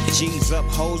 D.O.G. G's up,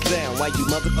 hoes down, why you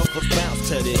motherfuckers bounce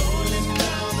to this? Rolling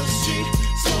down the street,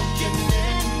 smoking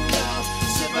in love,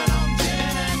 sipping on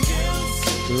gin and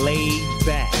juice. Laid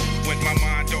back. With my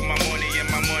mind on my money and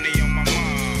my money on my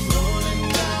mind. Rolling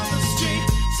down the street,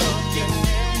 smoking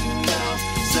in love,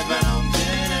 sipping on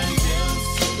gin and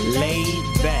juice.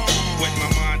 Laid back. With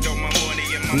my mind on my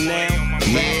money and my money on my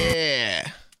mind. Yeah.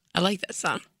 I like that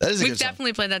song. That is a We've good song.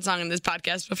 definitely played that song in this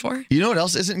podcast before. You know what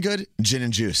else isn't good? Gin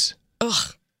and Juice.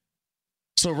 Ugh.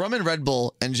 So rum and Red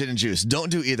Bull and Gin and Juice. Don't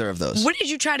do either of those. What did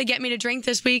you try to get me to drink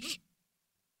this week?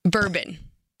 Bourbon.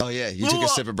 Oh, yeah. You took a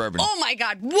sip of bourbon. Oh, my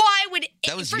God. Why would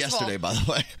that was yesterday, by the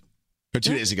way. Or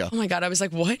 2 days ago. Oh, my God. I was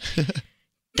like, what?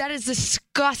 That is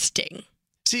disgusting.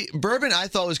 See, bourbon I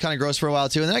thought was kind of gross for a while,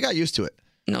 too, and then I got used to it.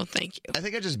 No, thank you. I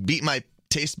think I just beat my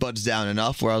taste buds down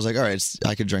enough where I was like, all right,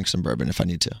 I could drink some bourbon if I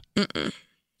need to.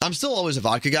 I'm still always a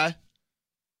vodka guy.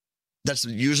 That's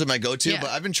usually my go-to, but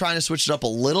I've been trying to switch it up a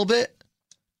little bit.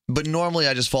 But normally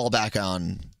I just fall back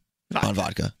on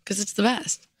vodka. Because it's the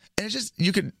best. And it's just,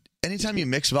 anytime you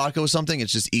mix vodka with something,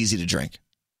 it's just easy to drink.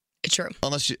 It's true.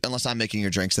 Unless I'm making your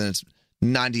drinks, then it's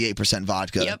 98%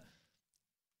 vodka,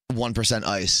 1%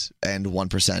 ice, and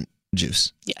 1%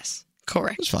 juice. Yes,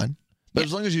 correct. It's fine. But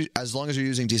as long as you're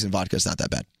using decent vodka, it's not that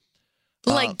bad.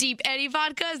 Like Deep Eddy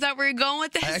vodka? Is that where you're going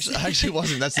with this? I actually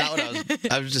wasn't. That's not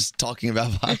what I was just talking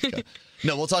about vodka.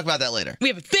 No, we'll talk about that later. We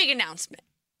have a big announcement.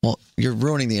 Well, you're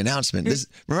ruining the announcement.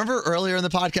 Remember earlier in the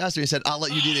podcast when you said, I'll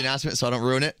let you do the announcement so I don't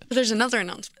ruin it? But there's another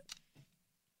announcement.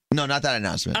 No, not that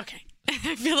announcement. Okay.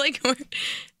 I feel like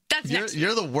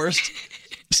you're the worst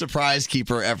surprise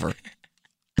keeper ever.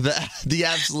 The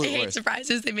absolute I hate worst.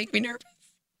 surprises. They make me nervous.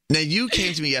 Now, you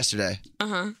came to me yesterday.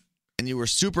 Uh-huh. And you were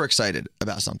super excited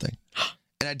about something.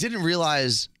 And I didn't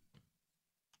realize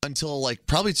until like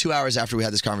probably 2 hours after we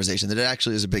had this conversation that it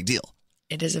actually is a big deal.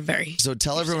 It is a very... So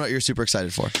tell everyone what you're super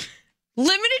excited for.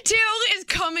 Limited 2 is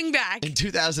coming back. In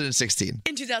 2016.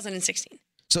 In 2016.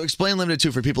 So explain Limited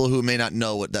 2 for people who may not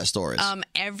know what that store is.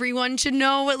 Everyone should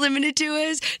know what Limited 2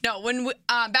 is. No, when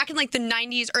back in like the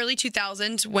 90s, early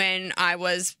 2000s, when I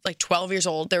was like 12 years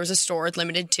old, there was a store at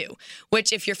Limited 2,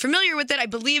 which if you're familiar with it, I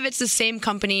believe it's the same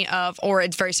company or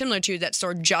it's very similar to that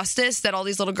store Justice that all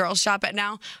these little girls shop at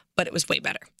now, but it was way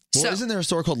better. Well, isn't there a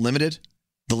store called Limited?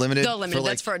 The Limited?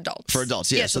 That's for adults. For adults,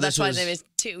 yeah. Yeah, so that's why the name is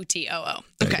 2, T-O-O.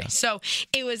 Okay, so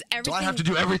it was everything. Do I have to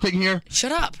do everything here?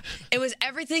 Shut up. It was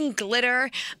everything glitter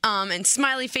and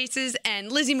smiley faces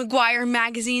and Lizzie McGuire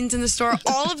magazines in the store.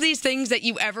 All of these things that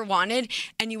you ever wanted,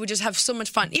 and you would just have so much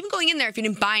fun. Even going in there if you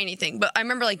didn't buy anything. But I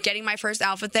remember like getting my first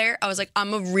outfit there. I was like,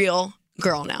 I'm a real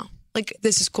girl now. Like,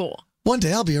 this is cool. One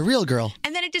day I'll be a real girl.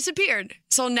 And then it disappeared.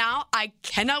 So now I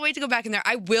cannot wait to go back in there.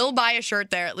 I will buy a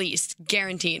shirt there at least.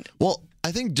 Guaranteed. Well,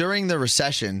 I think during the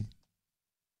recession,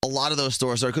 a lot of those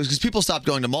stores are because people stopped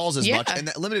going to malls as much. And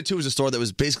that Limited 2 was a store that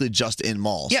was basically just in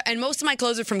malls. Yeah, and most of my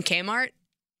clothes are from Kmart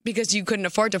because you couldn't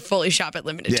afford to fully shop at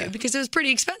Limited 2 because it was pretty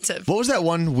expensive. What was that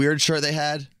one weird shirt they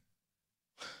had?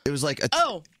 It was like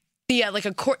Yeah, like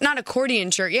not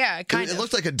accordion shirt. Yeah, kind of. It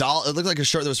looked like a doll. It looked like a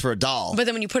shirt that was for a doll. But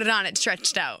then when you put it on, it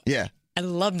stretched out. Yeah. I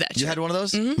love that shirt. You had one of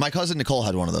those? Mm-hmm. My cousin Nicole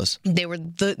had one of those. They were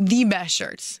the best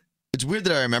shirts. It's weird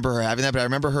that I remember her having that, but I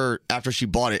remember her after she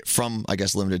bought it from, I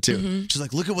guess, Limited too. Mm-hmm. She's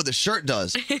like, look at what the shirt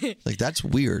does. Like, that's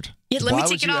weird. Yeah, let me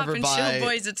take it off and show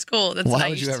boys at school. That's why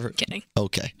would you ever? Kidding.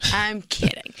 Okay. I'm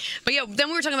kidding. But yeah, then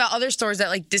we were talking about other stores that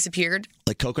like disappeared.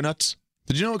 Like Coconuts?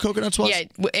 Did you know what Coconuts was?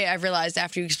 Yeah, I realized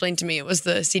after you explained to me it was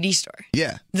the CD store.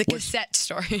 Yeah. The cassette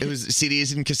store. It was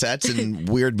CDs and cassettes and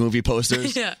weird movie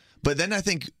posters. Yeah. But then I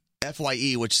think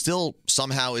FYE, which still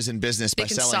somehow is in business by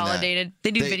selling that. They consolidated.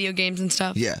 They do video games and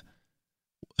stuff. Yeah.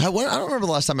 I don't remember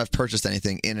the last time I've purchased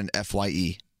anything in an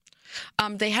FYE.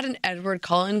 They had an Edward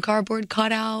Cullen cardboard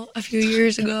cutout a few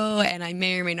years ago, and I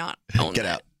may or may not own Get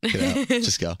out.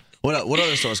 Just go. What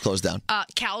other stores closed down?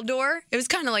 Caldor. It was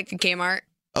kind of like a Kmart.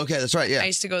 Okay, that's right, yeah. I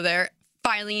used to go there.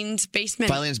 Filene's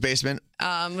Basement. Filene's Basement.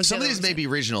 Some of these may be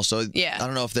regional, so I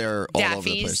don't know if they're all over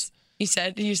the place. You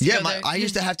said you used to go there. I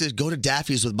used to have to go to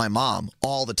Daffy's with my mom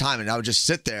all the time, and I would just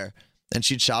sit there, and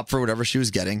she'd shop for whatever she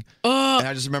was getting. Oh. And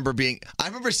I just remember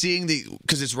seeing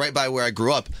because it's right by where I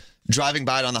grew up, driving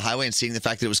by it on the highway and seeing the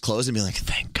fact that it was closed and being like,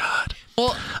 thank God.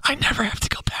 Well, I never have to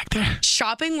go back there.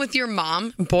 Shopping with your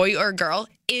mom, boy or girl,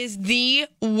 is the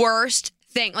worst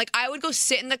thing. Like, I would go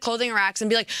sit in the clothing racks and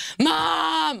be like,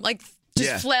 Mom! Like,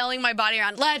 just flailing my body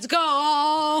around. Let's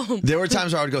go! There were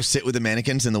times where I would go sit with the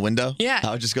mannequins in the window. Yeah.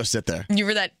 I would just go sit there. You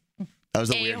were that I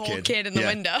was a weird kid in the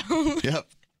window. Yep.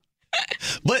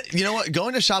 But you know what?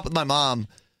 Going to shop with my mom,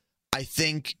 I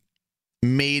think,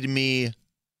 made me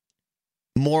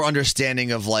more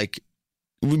understanding of, like,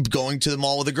 going to the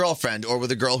mall with a girlfriend or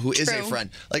with a girl who is a friend.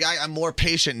 Like, I'm more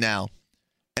patient now,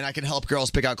 and I can help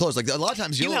girls pick out clothes. Like, a lot of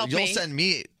times you'll send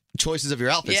me choices of your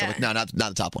outfits. Yeah. I'm like, no, not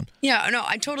the top one. Yeah, no,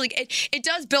 I totally... It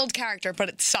does build character, but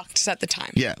it sucked at the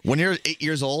time. Yeah, when you're 8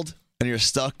 years old and you're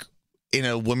stuck in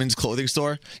a women's clothing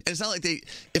store, and it's not like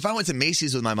if I went to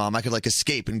Macy's with my mom, I could like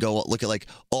escape and go look at like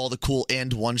all the cool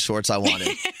and one shorts I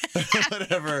wanted.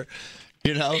 Whatever,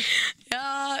 you know?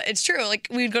 It's true. Like,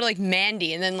 we'd go to like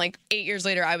Mandy, and then like 8 years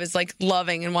later, I was like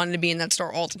loving and wanted to be in that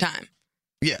store all the time.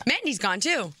 Yeah. Mandy's gone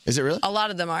too. Is it really? A lot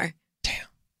of them are. Damn.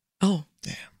 Oh.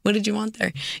 Damn. What did you want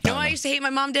there? You know what I used to hate my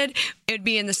mom did? It would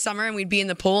be in the summer and we'd be in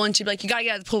the pool and she'd be like, you got to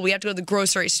get out of the pool. We have to go to the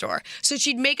grocery store. So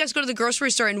she'd make us go to the grocery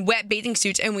store in wet bathing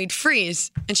suits and we'd freeze.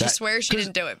 And she swears she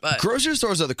didn't do it. But grocery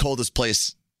stores are the coldest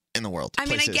place in the world. I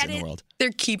mean, I get it.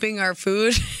 They're keeping our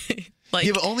food. Like,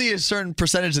 yeah, but only a certain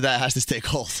percentage of that has to stay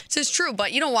cold. So it's true,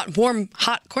 but you don't want warm,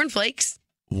 hot cornflakes.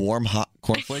 Warm, hot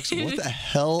cornflakes? What the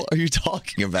hell are you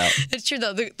talking about? It's true,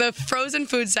 though. The frozen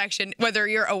food section, whether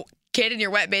you're a kid in your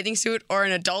wet bathing suit or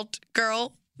an adult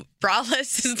girl,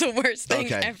 braless is the worst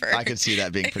thing ever. I could see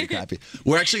that being pretty crappy.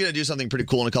 We're actually going to do something pretty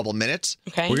cool in a couple of minutes.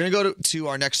 Okay. We're going to go to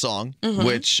our next song,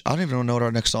 which I don't even know what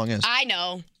our next song is. I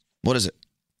know. What is it?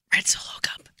 Red Solo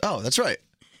Cup. Oh, that's right.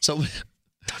 So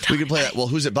we can play that. Well,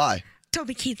 who's it by?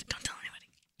 Toby Keith. Don't tell anybody.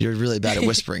 You're really bad at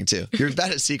whispering, too. You're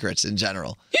bad at secrets in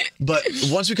general. But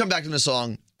once we come back to the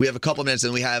song, we have a couple of minutes,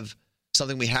 and we have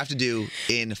something we have to do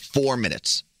in 4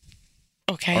 minutes.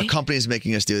 Okay. Our company's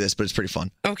making us do this, but it's pretty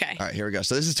fun. Okay. All right, here we go.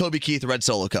 So this is Toby Keith, Red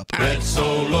Solo Cup. Red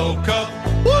Solo Cup.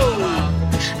 Woo!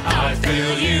 I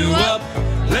fill you up.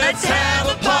 Let's have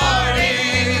a party.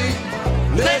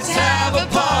 Let's have a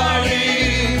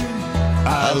party.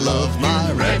 I love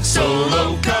my Red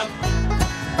Solo Cup.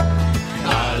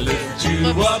 I lift you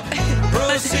up.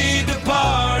 Proceed to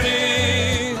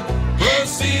party.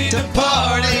 Proceed to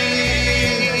party.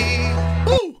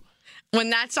 Woo! When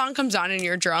that song comes on and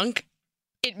you're drunk,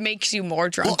 it makes you more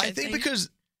drunk. Well, I think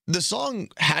because the song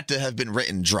had to have been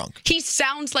written drunk. He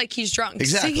sounds like he's drunk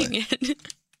singing it.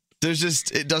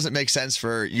 It doesn't make sense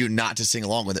for you not to sing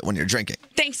along with it when you're drinking.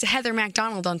 Thanks to Heather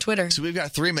McDonald on Twitter. So we've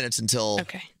got 3 minutes until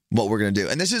what we're going to do.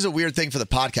 And this is a weird thing for the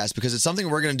podcast because it's something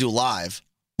we're going to do live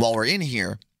while we're in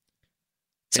here.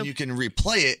 So, and you can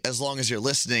replay it as long as you're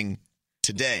listening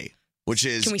today, which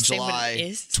is July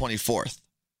 24th.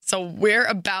 So we're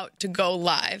about to go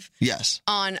live. Yes.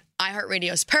 On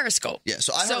iHeartRadio's Periscope. Yeah,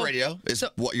 so iHeartRadio is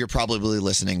what you're probably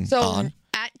listening on.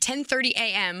 At 10:30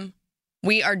 a.m.,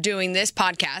 we are doing this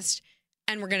podcast,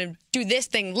 and we're going to do this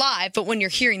thing live, but when you're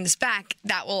hearing this back,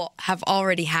 that will have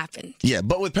already happened. Yeah,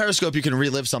 but with Periscope, you can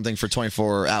relive something for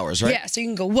 24 hours, right? Yeah, so you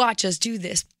can go watch us do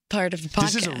this part of the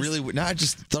podcast. This is a really... Now I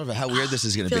just thought about how weird this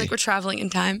is going to be. I feel like we're traveling in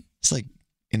time. It's like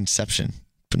Inception,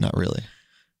 but not really.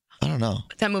 I don't know.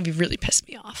 That movie really pissed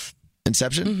me off.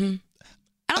 Inception? Mm-hmm.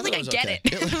 I don't think I get it. I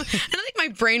don't think my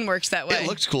brain works that way. It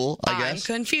looks cool, I guess.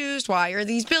 I'm confused. Why are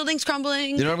these buildings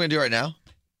crumbling? You know what I'm going to do right now?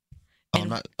 Oh, I'm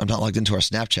not logged into our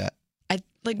Snapchat.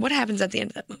 Like, what happens at the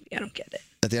end of that movie? I don't get it.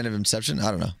 At the end of Inception? I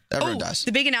don't know. Everyone dies.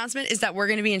 The big announcement is that we're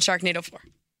going to be in Sharknado 4.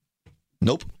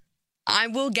 Nope. I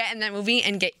will get in that movie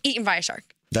and get eaten by a shark.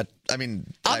 I'll be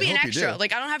an extra.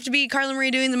 Like, I don't have to be Carla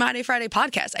Marie doing the My Day Friday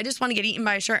podcast. I just want to get eaten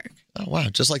by a shark. Oh, wow.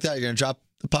 Just like that, you're going to drop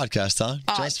the podcast, huh?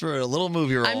 Just for a little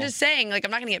movie role. I'm just saying, like,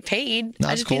 I'm not going to get paid. No,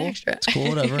 I it's just cool. be an extra. It's cool,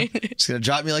 whatever. Just going to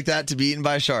drop me like that to be eaten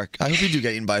by a shark. I hope you do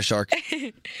get eaten by a shark.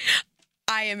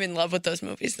 I am in love with those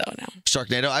movies, though, now.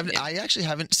 Sharknado? I actually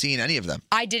haven't seen any of them.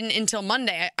 I didn't until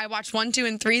Monday. I watched 1, 2,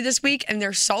 and 3 this week, and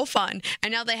they're so fun.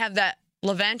 And now they have that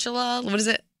Lavantula. What is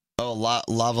it? Oh,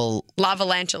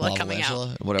 Lavalantula coming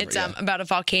out. Whatever, it's about a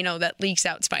volcano that leaks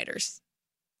out spiders.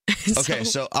 Okay,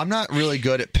 so I'm not really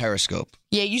good at Periscope.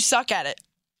 Yeah, you suck at it.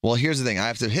 Well, here's the thing. I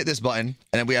have to hit this button,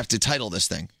 and then we have to title this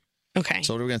thing. Okay.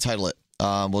 So what are we going to title it?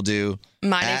 We'll do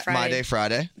My Day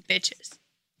Friday. Bitches.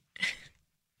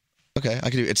 Okay, I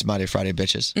can do It's My Day Friday,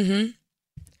 bitches. Mm-hmm.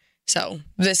 So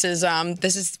this is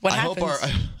what happens.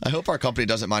 I hope our company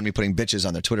doesn't mind me putting bitches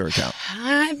on their Twitter account.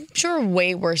 I'm sure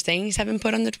way worse things have been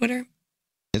put on the Twitter.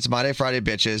 It's My Day Friday,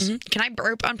 bitches. Mm-hmm. Can I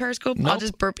burp on Periscope? Nope. I'll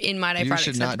just burp in My Day Friday. You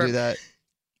should not do that.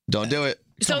 Don't do it.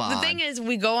 So the thing is,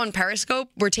 we go on Periscope.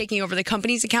 We're taking over the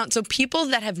company's account. So people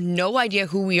that have no idea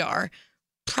who we are,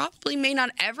 probably may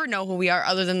not ever know who we are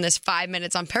other than this 5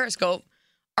 minutes on Periscope,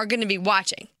 are going to be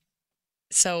watching.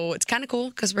 So it's kind of cool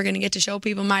because we're going to get to show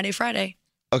people My Day Friday.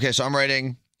 Okay, so I'm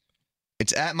writing,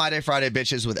 it's at My Day Friday,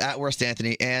 bitches, with at Worst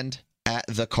Anthony and at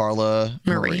the Carla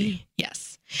Marie.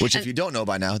 Yes. Which, if you don't know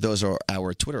by now, those are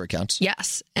our Twitter accounts.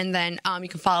 Yes. And then you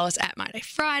can follow us at My Day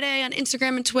Friday on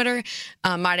Instagram and Twitter.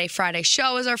 My Day Friday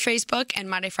Show is our Facebook, and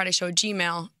My Day Friday Show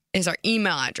Gmail is our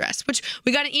email address, which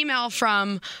we got an email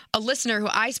from a listener who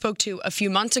I spoke to a few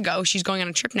months ago. She's going on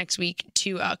a trip next week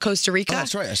to Costa Rica. Oh,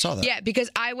 that's right. I saw that. Yeah, because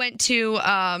I went to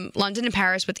London and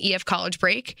Paris with EF College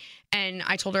Break, and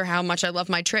I told her how much I love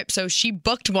my trip. So she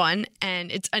booked one, and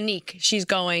it's Anik. She's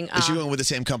going... Is she going with the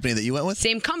same company that you went with?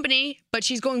 Same company, but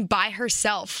she's going by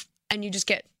herself, and you just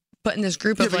get put in this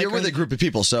group of... Yeah, but you're with a group of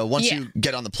people, so once you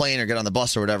get on the plane or get on the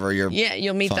bus or whatever, you're... Yeah,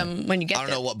 you'll meet fine. them when you get there. I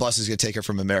don't know what bus is going to take her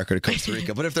from America to Costa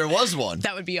Rica, but if there was one...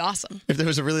 That would be awesome. If there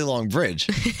was a really long bridge,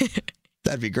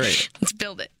 that'd be great. Let's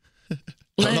build it. I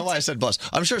don't know why I said bus.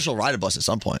 I'm sure she'll ride a bus at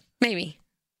some point. Maybe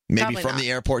Probably from the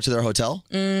airport to their hotel?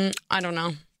 I don't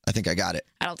know. I think I got it.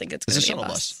 I don't think it's going to be a shuttle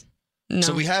bus. No.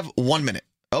 So we have 1 minute.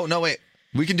 Oh, no, wait.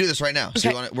 We can do this right now.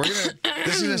 Okay. So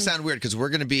this is going to sound weird because we're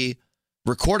going to be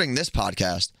recording this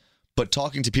podcast, but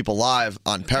talking to people live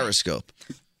on Periscope.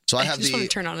 So I just want to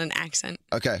turn on an accent.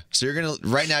 Okay. So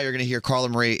right now you're going to hear Carla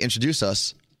Marie introduce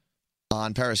us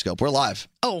on Periscope. We're live.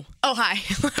 Oh, hi.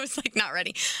 I was like not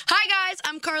ready. Hi guys,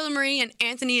 I'm Carla Marie and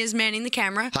Anthony is manning the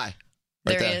camera. Hi.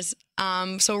 There he is.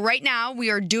 So right now we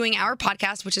are doing our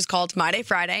podcast, which is called My Day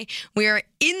Friday. We are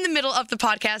in the middle of the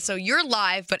podcast, so you're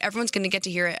live, but everyone's going to get to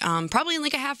hear it probably in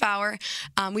like a half hour.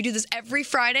 We do this every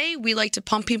Friday. We like to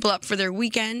pump people up for their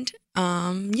weekend.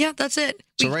 Yeah, that's it.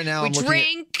 So right now we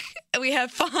drink, we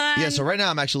have fun. Yeah, so right now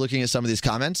I'm actually looking at some of these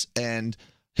comments, and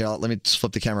here, let me just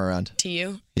flip the camera around. To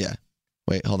you? Yeah.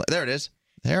 Wait, hold on. There it is.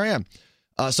 There I am.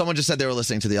 Someone just said they were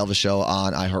listening to the Elvis Show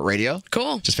on iHeartRadio.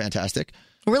 Cool. Which is fantastic.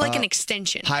 We're like an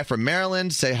extension. Hi from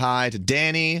Maryland. Say hi to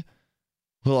Danny.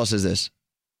 Who else is this?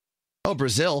 Oh,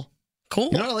 Brazil. Cool.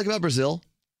 You know what I like about Brazil?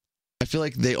 I feel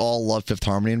like they all love Fifth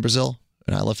Harmony in Brazil.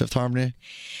 And I love Fifth Harmony.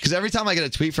 Because every time I get a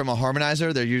tweet from a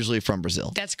harmonizer, they're usually from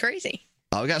Brazil. That's crazy.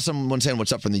 We got someone saying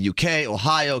what's up from the UK,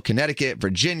 Ohio, Connecticut,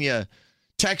 Virginia,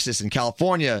 Texas, and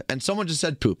California. And someone just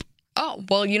said poop. Oh,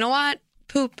 well, you know what?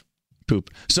 Poop.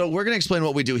 So we're going to explain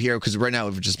what we do here because right now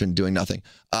we've just been doing nothing.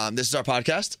 This is our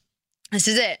podcast. This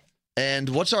is it. And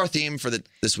what's our theme for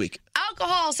this week?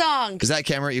 Alcohol songs. Is that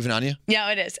camera even on you? Yeah,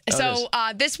 it is.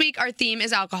 This week our theme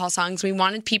is alcohol songs. We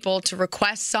wanted people to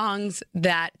request songs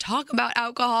that talk about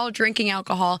alcohol, drinking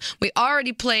alcohol. We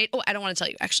already played. Oh, I don't want to tell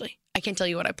you, actually. I can't tell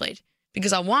you what I played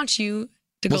because I want you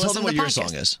to go listen to the podcast. Tell them what your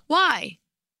song is. Why?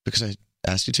 Because I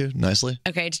asked you to, nicely.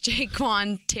 Okay, it's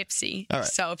Jaquan Tipsy. All right.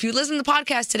 So if you listen to the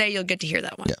podcast today, you'll get to hear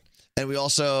that one. Yeah. And we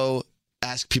also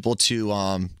ask people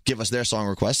to give us their song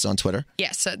requests on Twitter.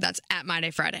 Yes, so that's at My Day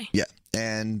Friday. Yeah.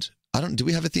 And do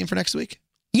we have a theme for next week?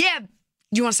 Yeah.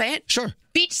 You want to say it? Sure.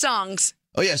 Beach songs.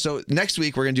 Oh, yeah. So next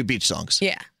week, we're going to do beach songs.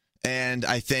 Yeah. And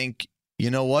I think, you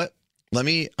know what? I'm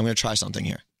going to try something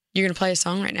here. You're going to play a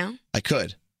song right now? I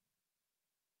could.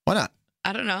 Why not?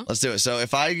 I don't know. Let's do it. So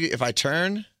if I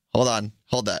turn,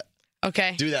 hold that.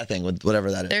 Okay. Do that thing with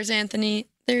whatever that is. There's Anthony.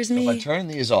 There's me. If I turn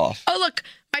these off. Oh, look.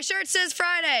 My shirt says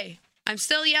Friday. I'm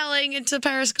still yelling into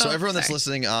Periscope. So everyone that's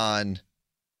listening on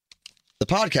the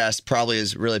podcast probably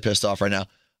is really pissed off right now.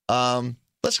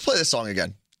 Let's play this song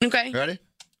again. Okay. You ready?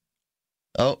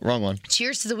 Oh, wrong one.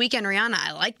 Cheers to the Weekend, Rihanna.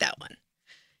 I like that one.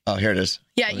 Oh, here it is.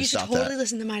 Yeah, you should totally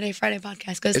listen to My Day Friday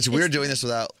podcast. It's weird doing this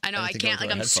without. I know, I can't.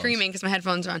 Like, I'm screaming because my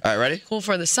headphones are on. All right, ready? Cool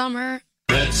for the summer.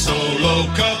 Red Solo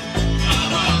Cup.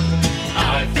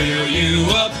 I fill you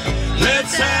up.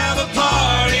 Let's have a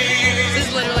party. This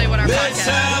is literally what our podcast is. Let's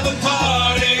have a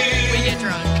party. We get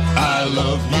drunk. I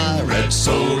love my Red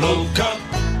Solo Cup.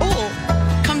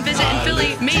 Oh, come visit in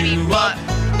Philly, maybe, but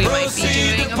we might be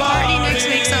doing a party next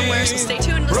week somewhere. So stay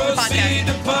tuned, listen to the podcast,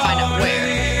 and find out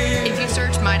where. If you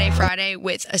search My Day Friday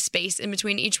with a space in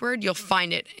between each word, you'll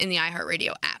find it in the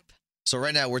iHeartRadio app. So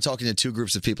right now we're talking to two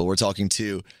groups of people. We're talking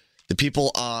to the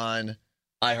people on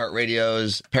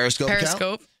iHeartRadio's Periscope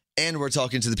account, and we're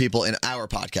talking to the people in our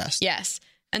podcast. Yes,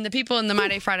 and the people in the My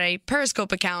Day Friday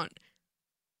Periscope account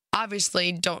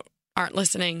obviously aren't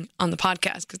listening on the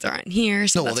podcast because they aren't here.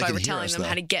 So that's why we're telling them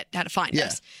how to find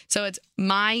us. So it's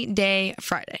My Day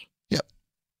Friday. Yep.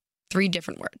 3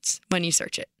 different words when you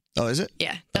search it. Oh, is it?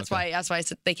 Yeah, that's why I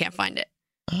said they can't find it.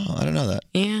 Oh, I don't know that.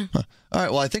 Yeah. Huh. All right.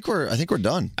 Well, I think we're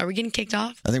done. Are we getting kicked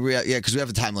off? I think because we have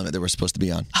a time limit that we're supposed to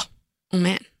be on. Oh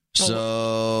man.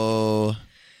 So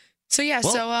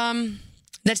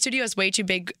that studio is way too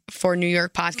big for New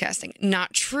York podcasting.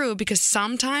 Not true, because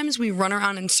sometimes we run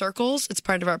around in circles. It's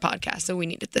part of our podcast, so we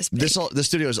need it this big. The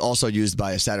studio is also used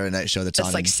by a Saturday night show that's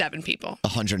on like 7 people.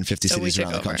 150 cities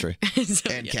around the country.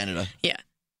 And Canada. Yeah.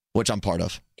 Which I'm part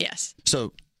of. Yes.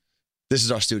 So this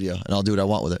is our studio, and I'll do what I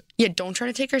want with it. Yeah, don't try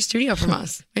to take our studio from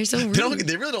us. Are you so rude?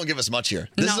 They really don't give us much here.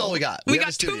 This is all we got. We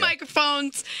got 2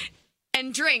 microphones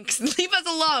and drinks. Leave us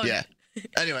alone. Yeah.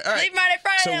 Anyway, all right. Leave My Day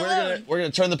Friday alone. So we're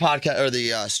gonna turn the podcast or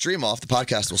the stream off. The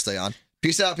podcast will stay on.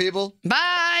 Peace out, people.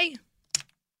 Bye.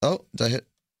 Oh, did I hit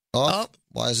off? Oh.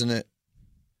 Why isn't it?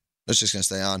 It's just gonna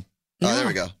stay on. No. Oh, there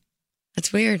we go.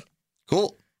 That's weird.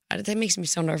 Cool. That makes me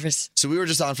so nervous. So we were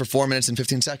just on for 4 minutes and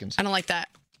 15 seconds. I don't like that.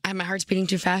 My heart's beating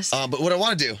too fast. But what I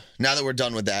want to do now that we're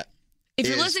done with that, if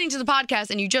you're listening to the podcast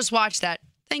and you just watched that,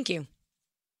 thank you.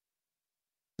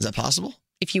 Is that possible?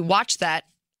 If you watched that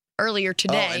earlier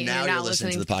today, and now you're you're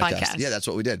listening to the podcast. Yeah, that's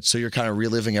what we did. So you're kind of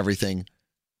reliving everything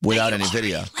without any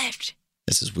video. Lived.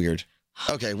 This is weird.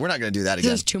 Okay, we're not going to do that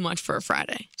again. This is too much for a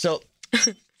Friday. So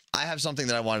I have something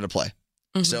that I wanted to play.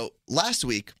 Mm-hmm. So last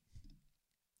week,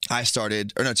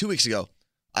 2 weeks ago,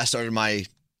 I started my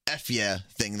F yeah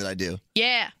thing that I do.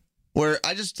 Yeah. Where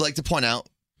I just like to point out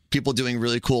people doing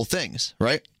really cool things,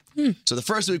 right? So the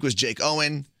first week was Jake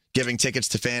Owen giving tickets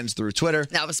to fans through Twitter.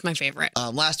 That was my favorite.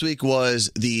 Last week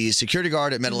was the security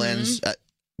guard at Meadowlands.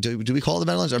 Do we call it the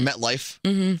Meadowlands or MetLife?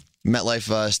 Mm-hmm.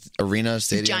 MetLife Arena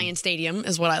Stadium. Giant Stadium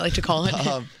is what I like to call it.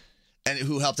 And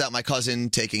who helped out my cousin,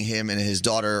 taking him and his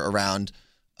daughter around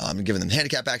and giving them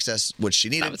handicap access, which she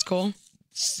needed. That was cool.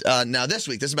 Now this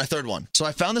week, this is my third one. So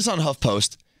I found this on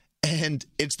HuffPost, and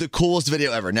it's the coolest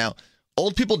video ever. Now,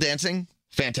 old people dancing,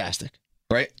 fantastic,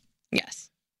 right? Yes.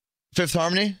 Fifth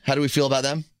Harmony, how do we feel about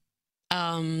them?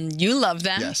 You love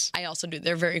them. Yes. I also do.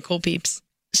 They're very cool peeps.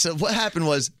 So what happened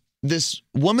was this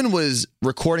woman was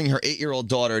recording her 8-year-old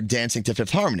daughter dancing to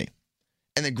Fifth Harmony,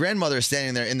 and the grandmother is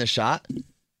standing there in the shot,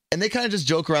 and they kind of just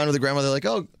joke around with the grandmother like,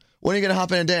 oh, when are you going to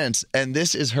hop in and dance? And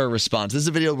this is her response. This is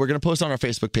a video we're going to post on our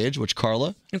Facebook page, which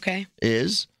Carla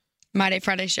is. My Day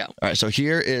Friday show. All right, so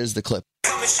here is the clip.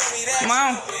 Come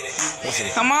on.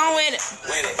 Come on with it.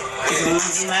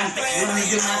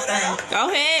 Go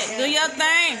ahead. Do your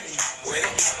thing.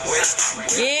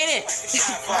 Get it.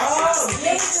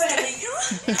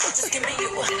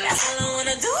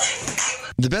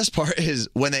 The best part is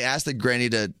when they ask the granny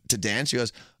to dance, she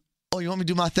goes, oh, you want me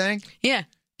to do my thing? Yeah.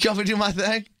 You want me to do my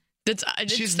thing? It's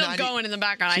still going in the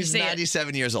background. She's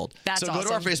 97 years old. That's awesome. So go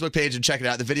to our Facebook page and check it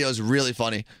out. The video is really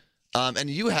funny. And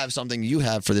you have something you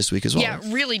have for this week as well. Yeah,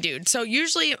 Really Dude. So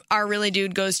usually our Really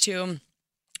Dude goes to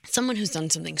someone who's done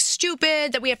something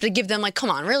stupid that we have to give them like,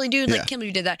 come on, really, dude? Like, can't believe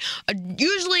you did that.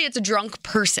 Usually it's a drunk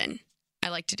person I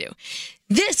like to do.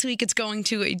 This week it's going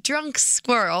to a drunk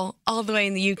squirrel all the way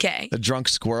in the UK. A drunk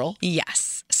squirrel?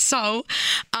 Yes. So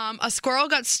a squirrel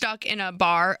got stuck in a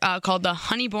bar called the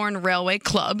Honeybourne Railway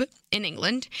Club in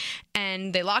England,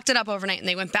 and they locked it up overnight, and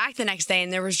they went back the next day,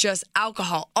 and there was just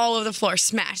alcohol all over the floor,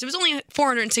 smashed. It was only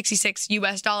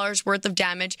 $466 worth of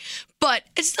damage, but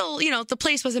it's still, the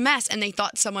place was a mess, and they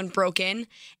thought someone broke in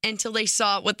until they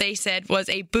saw what they said was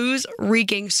a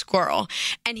booze-reeking squirrel,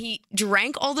 and he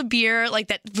drank all the beer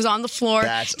that was on the floor,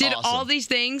 did awesome. all these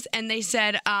things, and they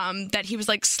said that he was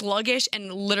sluggish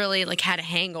and literally had a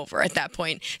hangover at that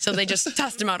point, so they just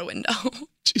tossed him out a window.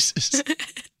 Jesus.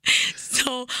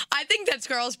 So I think that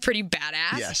squirrel's pretty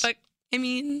badass. Yes. But,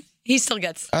 he still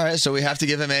gets... All right, so we have to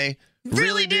give him a...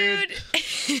 Really, dude?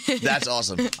 That's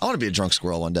awesome. I want to be a drunk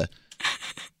squirrel one day.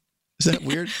 Is that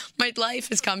weird? My life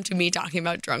has come to me talking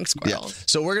about drunk squirrels. Yeah.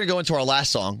 So we're going to go into our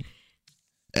last song.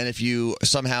 And if you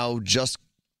somehow just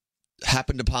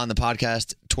happened upon the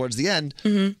podcast towards the end,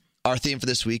 our theme for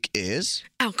this week is...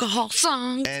 alcohol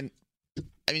songs. And,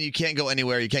 I mean, you can't go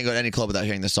anywhere. You can't go to any club without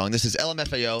hearing this song. This is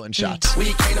LMFAO and Shots.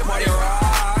 We came to party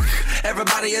rock.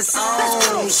 Everybody is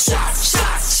on. Shots, shots,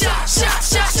 shots, shots, shots,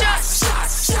 shots,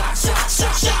 shots, shots, shots,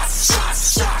 shots,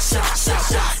 shots, shots, shots,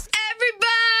 shots, shots.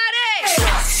 Everybody!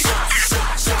 Shots, shots,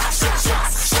 shots, shots,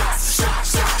 shots, shots,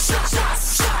 shots, shots, shots,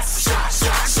 shots, shots, shots,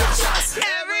 shots, shots, shots.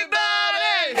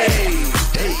 Everybody! Hey,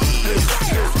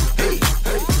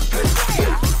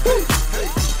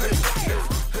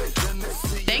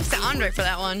 Thanks to Andre for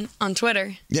that one on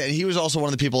Twitter. Yeah, and he was also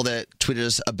one of the people that tweeted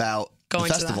us about Going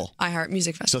the festival. to the iHeart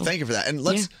Music Festival. So thank you for that. And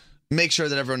let's make sure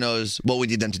that everyone knows what we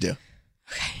need them to do.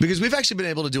 Okay. Because we've actually been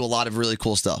able to do a lot of really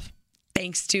cool stuff.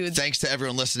 Thanks to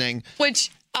everyone listening.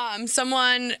 Which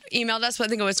someone emailed us, I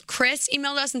think it was Chris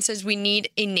emailed us and says we need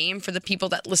a name for the people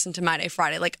that listen to My Day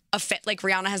Friday. Like like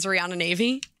Rihanna has a Rihanna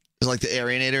Navy. Is it like the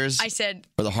Arianators? I said...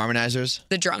 Or the Harmonizers?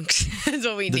 The Drunks. That's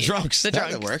what we need. The Drunks.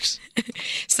 That works.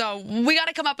 So we got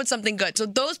to come up with something good. So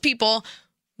those people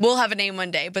will have a name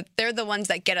one day, but they're the ones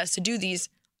that get us to do these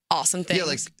awesome things. Yeah,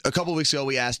 like a couple weeks ago,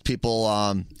 we asked people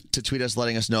to tweet us,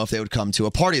 letting us know if they would come to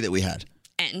a party that we had.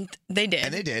 And they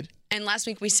did. And last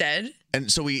week we said...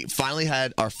 And so we finally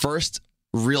had our first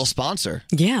real sponsor.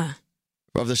 Yeah.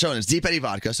 Of the show, and it's Deep Eddy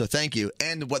Vodka, so thank you.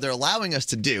 And what they're allowing us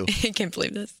to do... I can't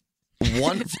believe this.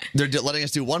 They're letting us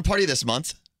do one party this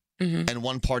month and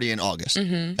one party in August.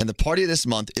 And the party this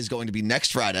month is going to be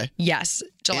next Friday. Yes,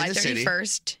 July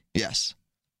 31st. Yes.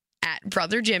 At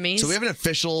Brother Jimmy's. So we have an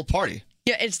official party.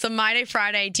 Yeah, it's the My Day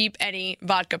Friday Deep Eddy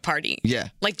Vodka Party. Yeah.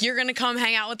 Like, you're going to come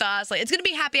hang out with us. Like, it's going to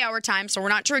be happy hour time, so we're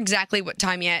not sure exactly what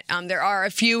time yet. There are a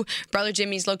few Brother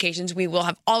Jimmy's locations. We will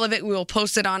have all of it. We will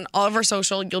post it on all of our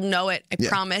social. You'll know it, I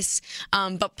promise.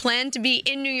 But plan to be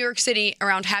in New York City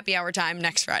around happy hour time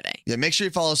next Friday. Yeah, make sure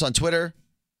you follow us on Twitter.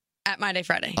 At My Day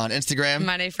Friday. On Instagram.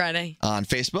 My Day Friday. On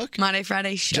Facebook. My Day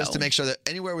Friday Show. Just to make sure that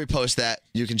anywhere we post that,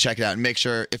 you can check it out. And make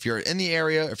sure if you're in the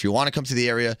area, if you want to come to the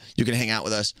area, you can hang out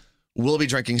with us. We'll be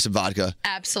drinking some vodka.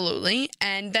 Absolutely.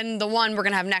 And then the one we're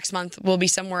going to have next month will be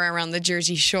somewhere around the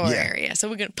Jersey Shore area. So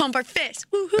we're going to pump our fists.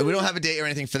 Woo-hoo. And we don't have a date or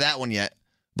anything for that one yet,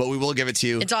 but we will give it to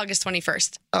you. It's August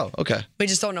 21st. Oh, okay. We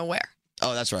just don't know where.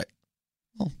 Oh, that's right.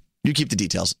 Well, you keep the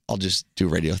details. I'll just do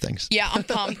radio things. Yeah, I'm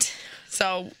pumped.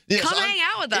 So come hang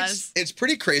out with us. It's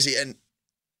pretty crazy. And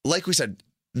like we said,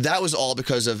 that was all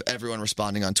because of everyone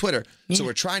responding on Twitter. Yeah. So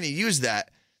we're trying to use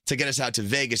that to get us out to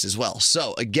Vegas as well.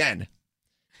 So again,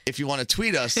 if you want to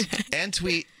tweet us and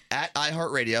tweet at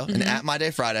iHeartRadio and at My Day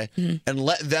Friday and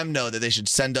let them know that they should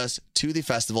send us to the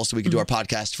festival so we can do our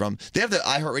podcast from. They have the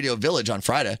iHeartRadio Village on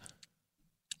Friday.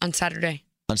 On Saturday.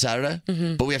 On Saturday?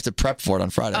 But we have to prep for it on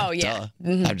Friday. Oh, yeah.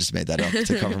 I just made that up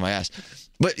to cover my ass.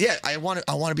 But yeah, I want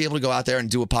to be able to go out there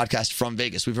and do a podcast from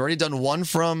Vegas. We've already done one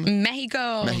from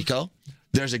Mexico.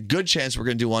 There's a good chance we're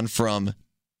going to do one from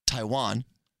Taiwan.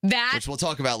 Which we'll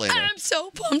talk about later. I'm so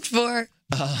pumped for.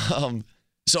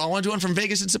 So I want to do one from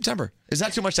Vegas in September. Is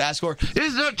that too much to ask for?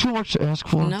 Is that too much to ask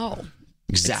for? No.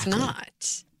 Exactly. It's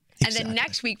not. And then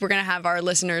next week, we're going to have our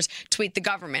listeners tweet the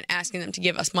government asking them to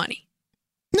give us money.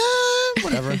 Nah,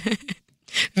 whatever.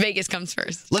 Vegas comes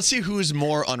first. Let's see who's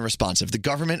more unresponsive, the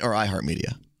government or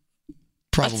iHeartMedia.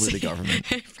 Probably the government.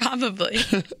 Probably.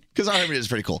 Because iHeartMedia is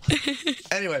pretty cool.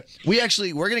 Anyway, we're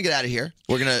going to get out of here.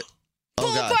 We're going to... Pool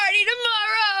party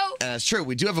tomorrow. And that's true.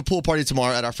 We do have a pool party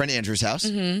tomorrow at our friend Andrew's house.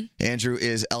 Andrew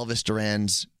is Elvis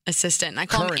Duran's assistant. I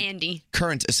call him Andy.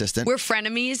 Current assistant. We're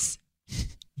frenemies.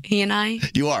 He and I.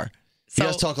 You are. So you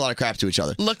guys talk a lot of crap to each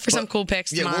other. Look for some cool pics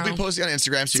tomorrow. Yeah, we'll be posting on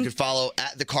Instagram, so you can follow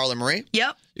at the Carla Marie.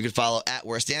 Yep. You can follow at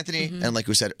Worst Anthony. And like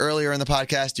we said earlier in the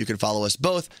podcast, you can follow us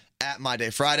both at My Day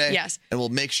Friday. Yes. And we'll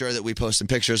make sure that we post some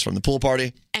pictures from the pool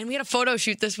party. And we had a photo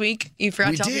shoot this week. You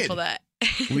forgot to tell people that.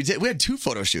 We did. We had 2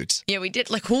 photo shoots. Yeah, we did.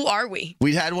 Like, who are we?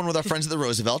 We had one with our friends at the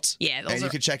Roosevelts. Yeah, and you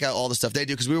can check out all the stuff they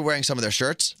do because we were wearing some of their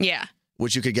shirts. Yeah.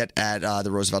 Which you could get at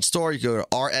the Roosevelt store. You can go to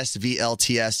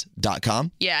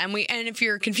rsvlts.com. Yeah, and if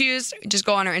you're confused, just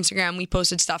go on our Instagram. We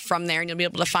posted stuff from there, and you'll be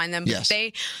able to find them. Yes.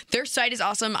 Their site is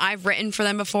awesome. I've written for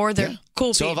them before. They're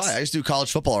cool. So have I. I used to do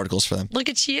college football articles for them. Look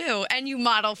at you. And you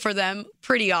model for them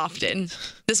pretty often.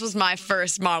 This was my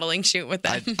first modeling shoot with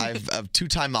them. I've a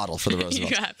 2-time model for the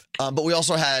Roosevelts. You have. But we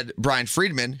also had Brian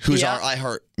Friedman, who's our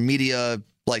iHeartMedia,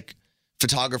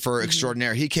 photographer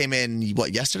extraordinaire. He came in,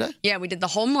 yesterday? Yeah, we did the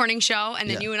whole morning show, and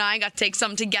then you and I got to take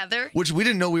some together. Which we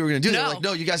didn't know we were going to do. No. They were like,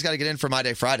 no, you guys got to get in for My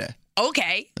Day Friday.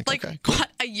 Okay. Okay, cool.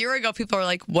 A year ago, people were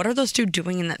like, what are those two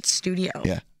doing in that studio?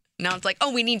 Yeah. Now it's like,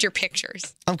 oh, we need your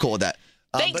pictures. I'm cool with that.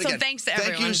 Thanks to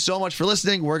everyone. Thank you so much for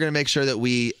listening. We're going to make sure that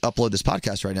we upload this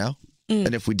podcast right now.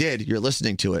 And if we did, you're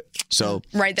listening to it. So,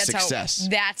 that's success.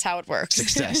 That's how it works.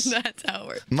 Success. That's how it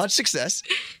works. Much success.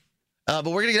 But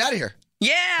we're going to get out of here.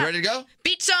 Yeah. You ready to go?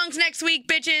 Beach songs next week,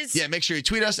 bitches. Yeah, make sure you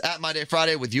tweet us at My Day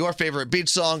Friday with your favorite beach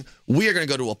song. We are going to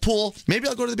go to a pool. Maybe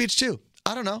I'll go to the beach too.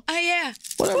 I don't know. Oh, yeah.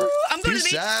 Whatever. Ooh, I'm going to the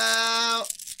beach. Peace out.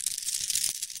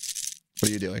 What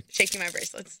are you doing? Shaking my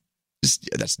bracelets.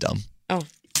 That's dumb. Oh,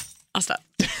 I'll stop.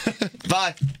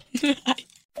 Bye.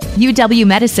 UW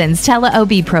Medicine's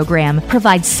Tele-OB program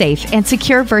provides safe and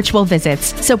secure virtual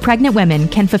visits so pregnant women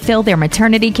can fulfill their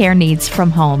maternity care needs from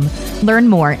home. Learn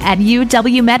more at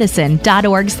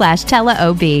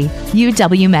uwmedicine.org/teleob.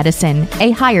 UW Medicine, a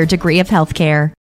higher degree of healthcare.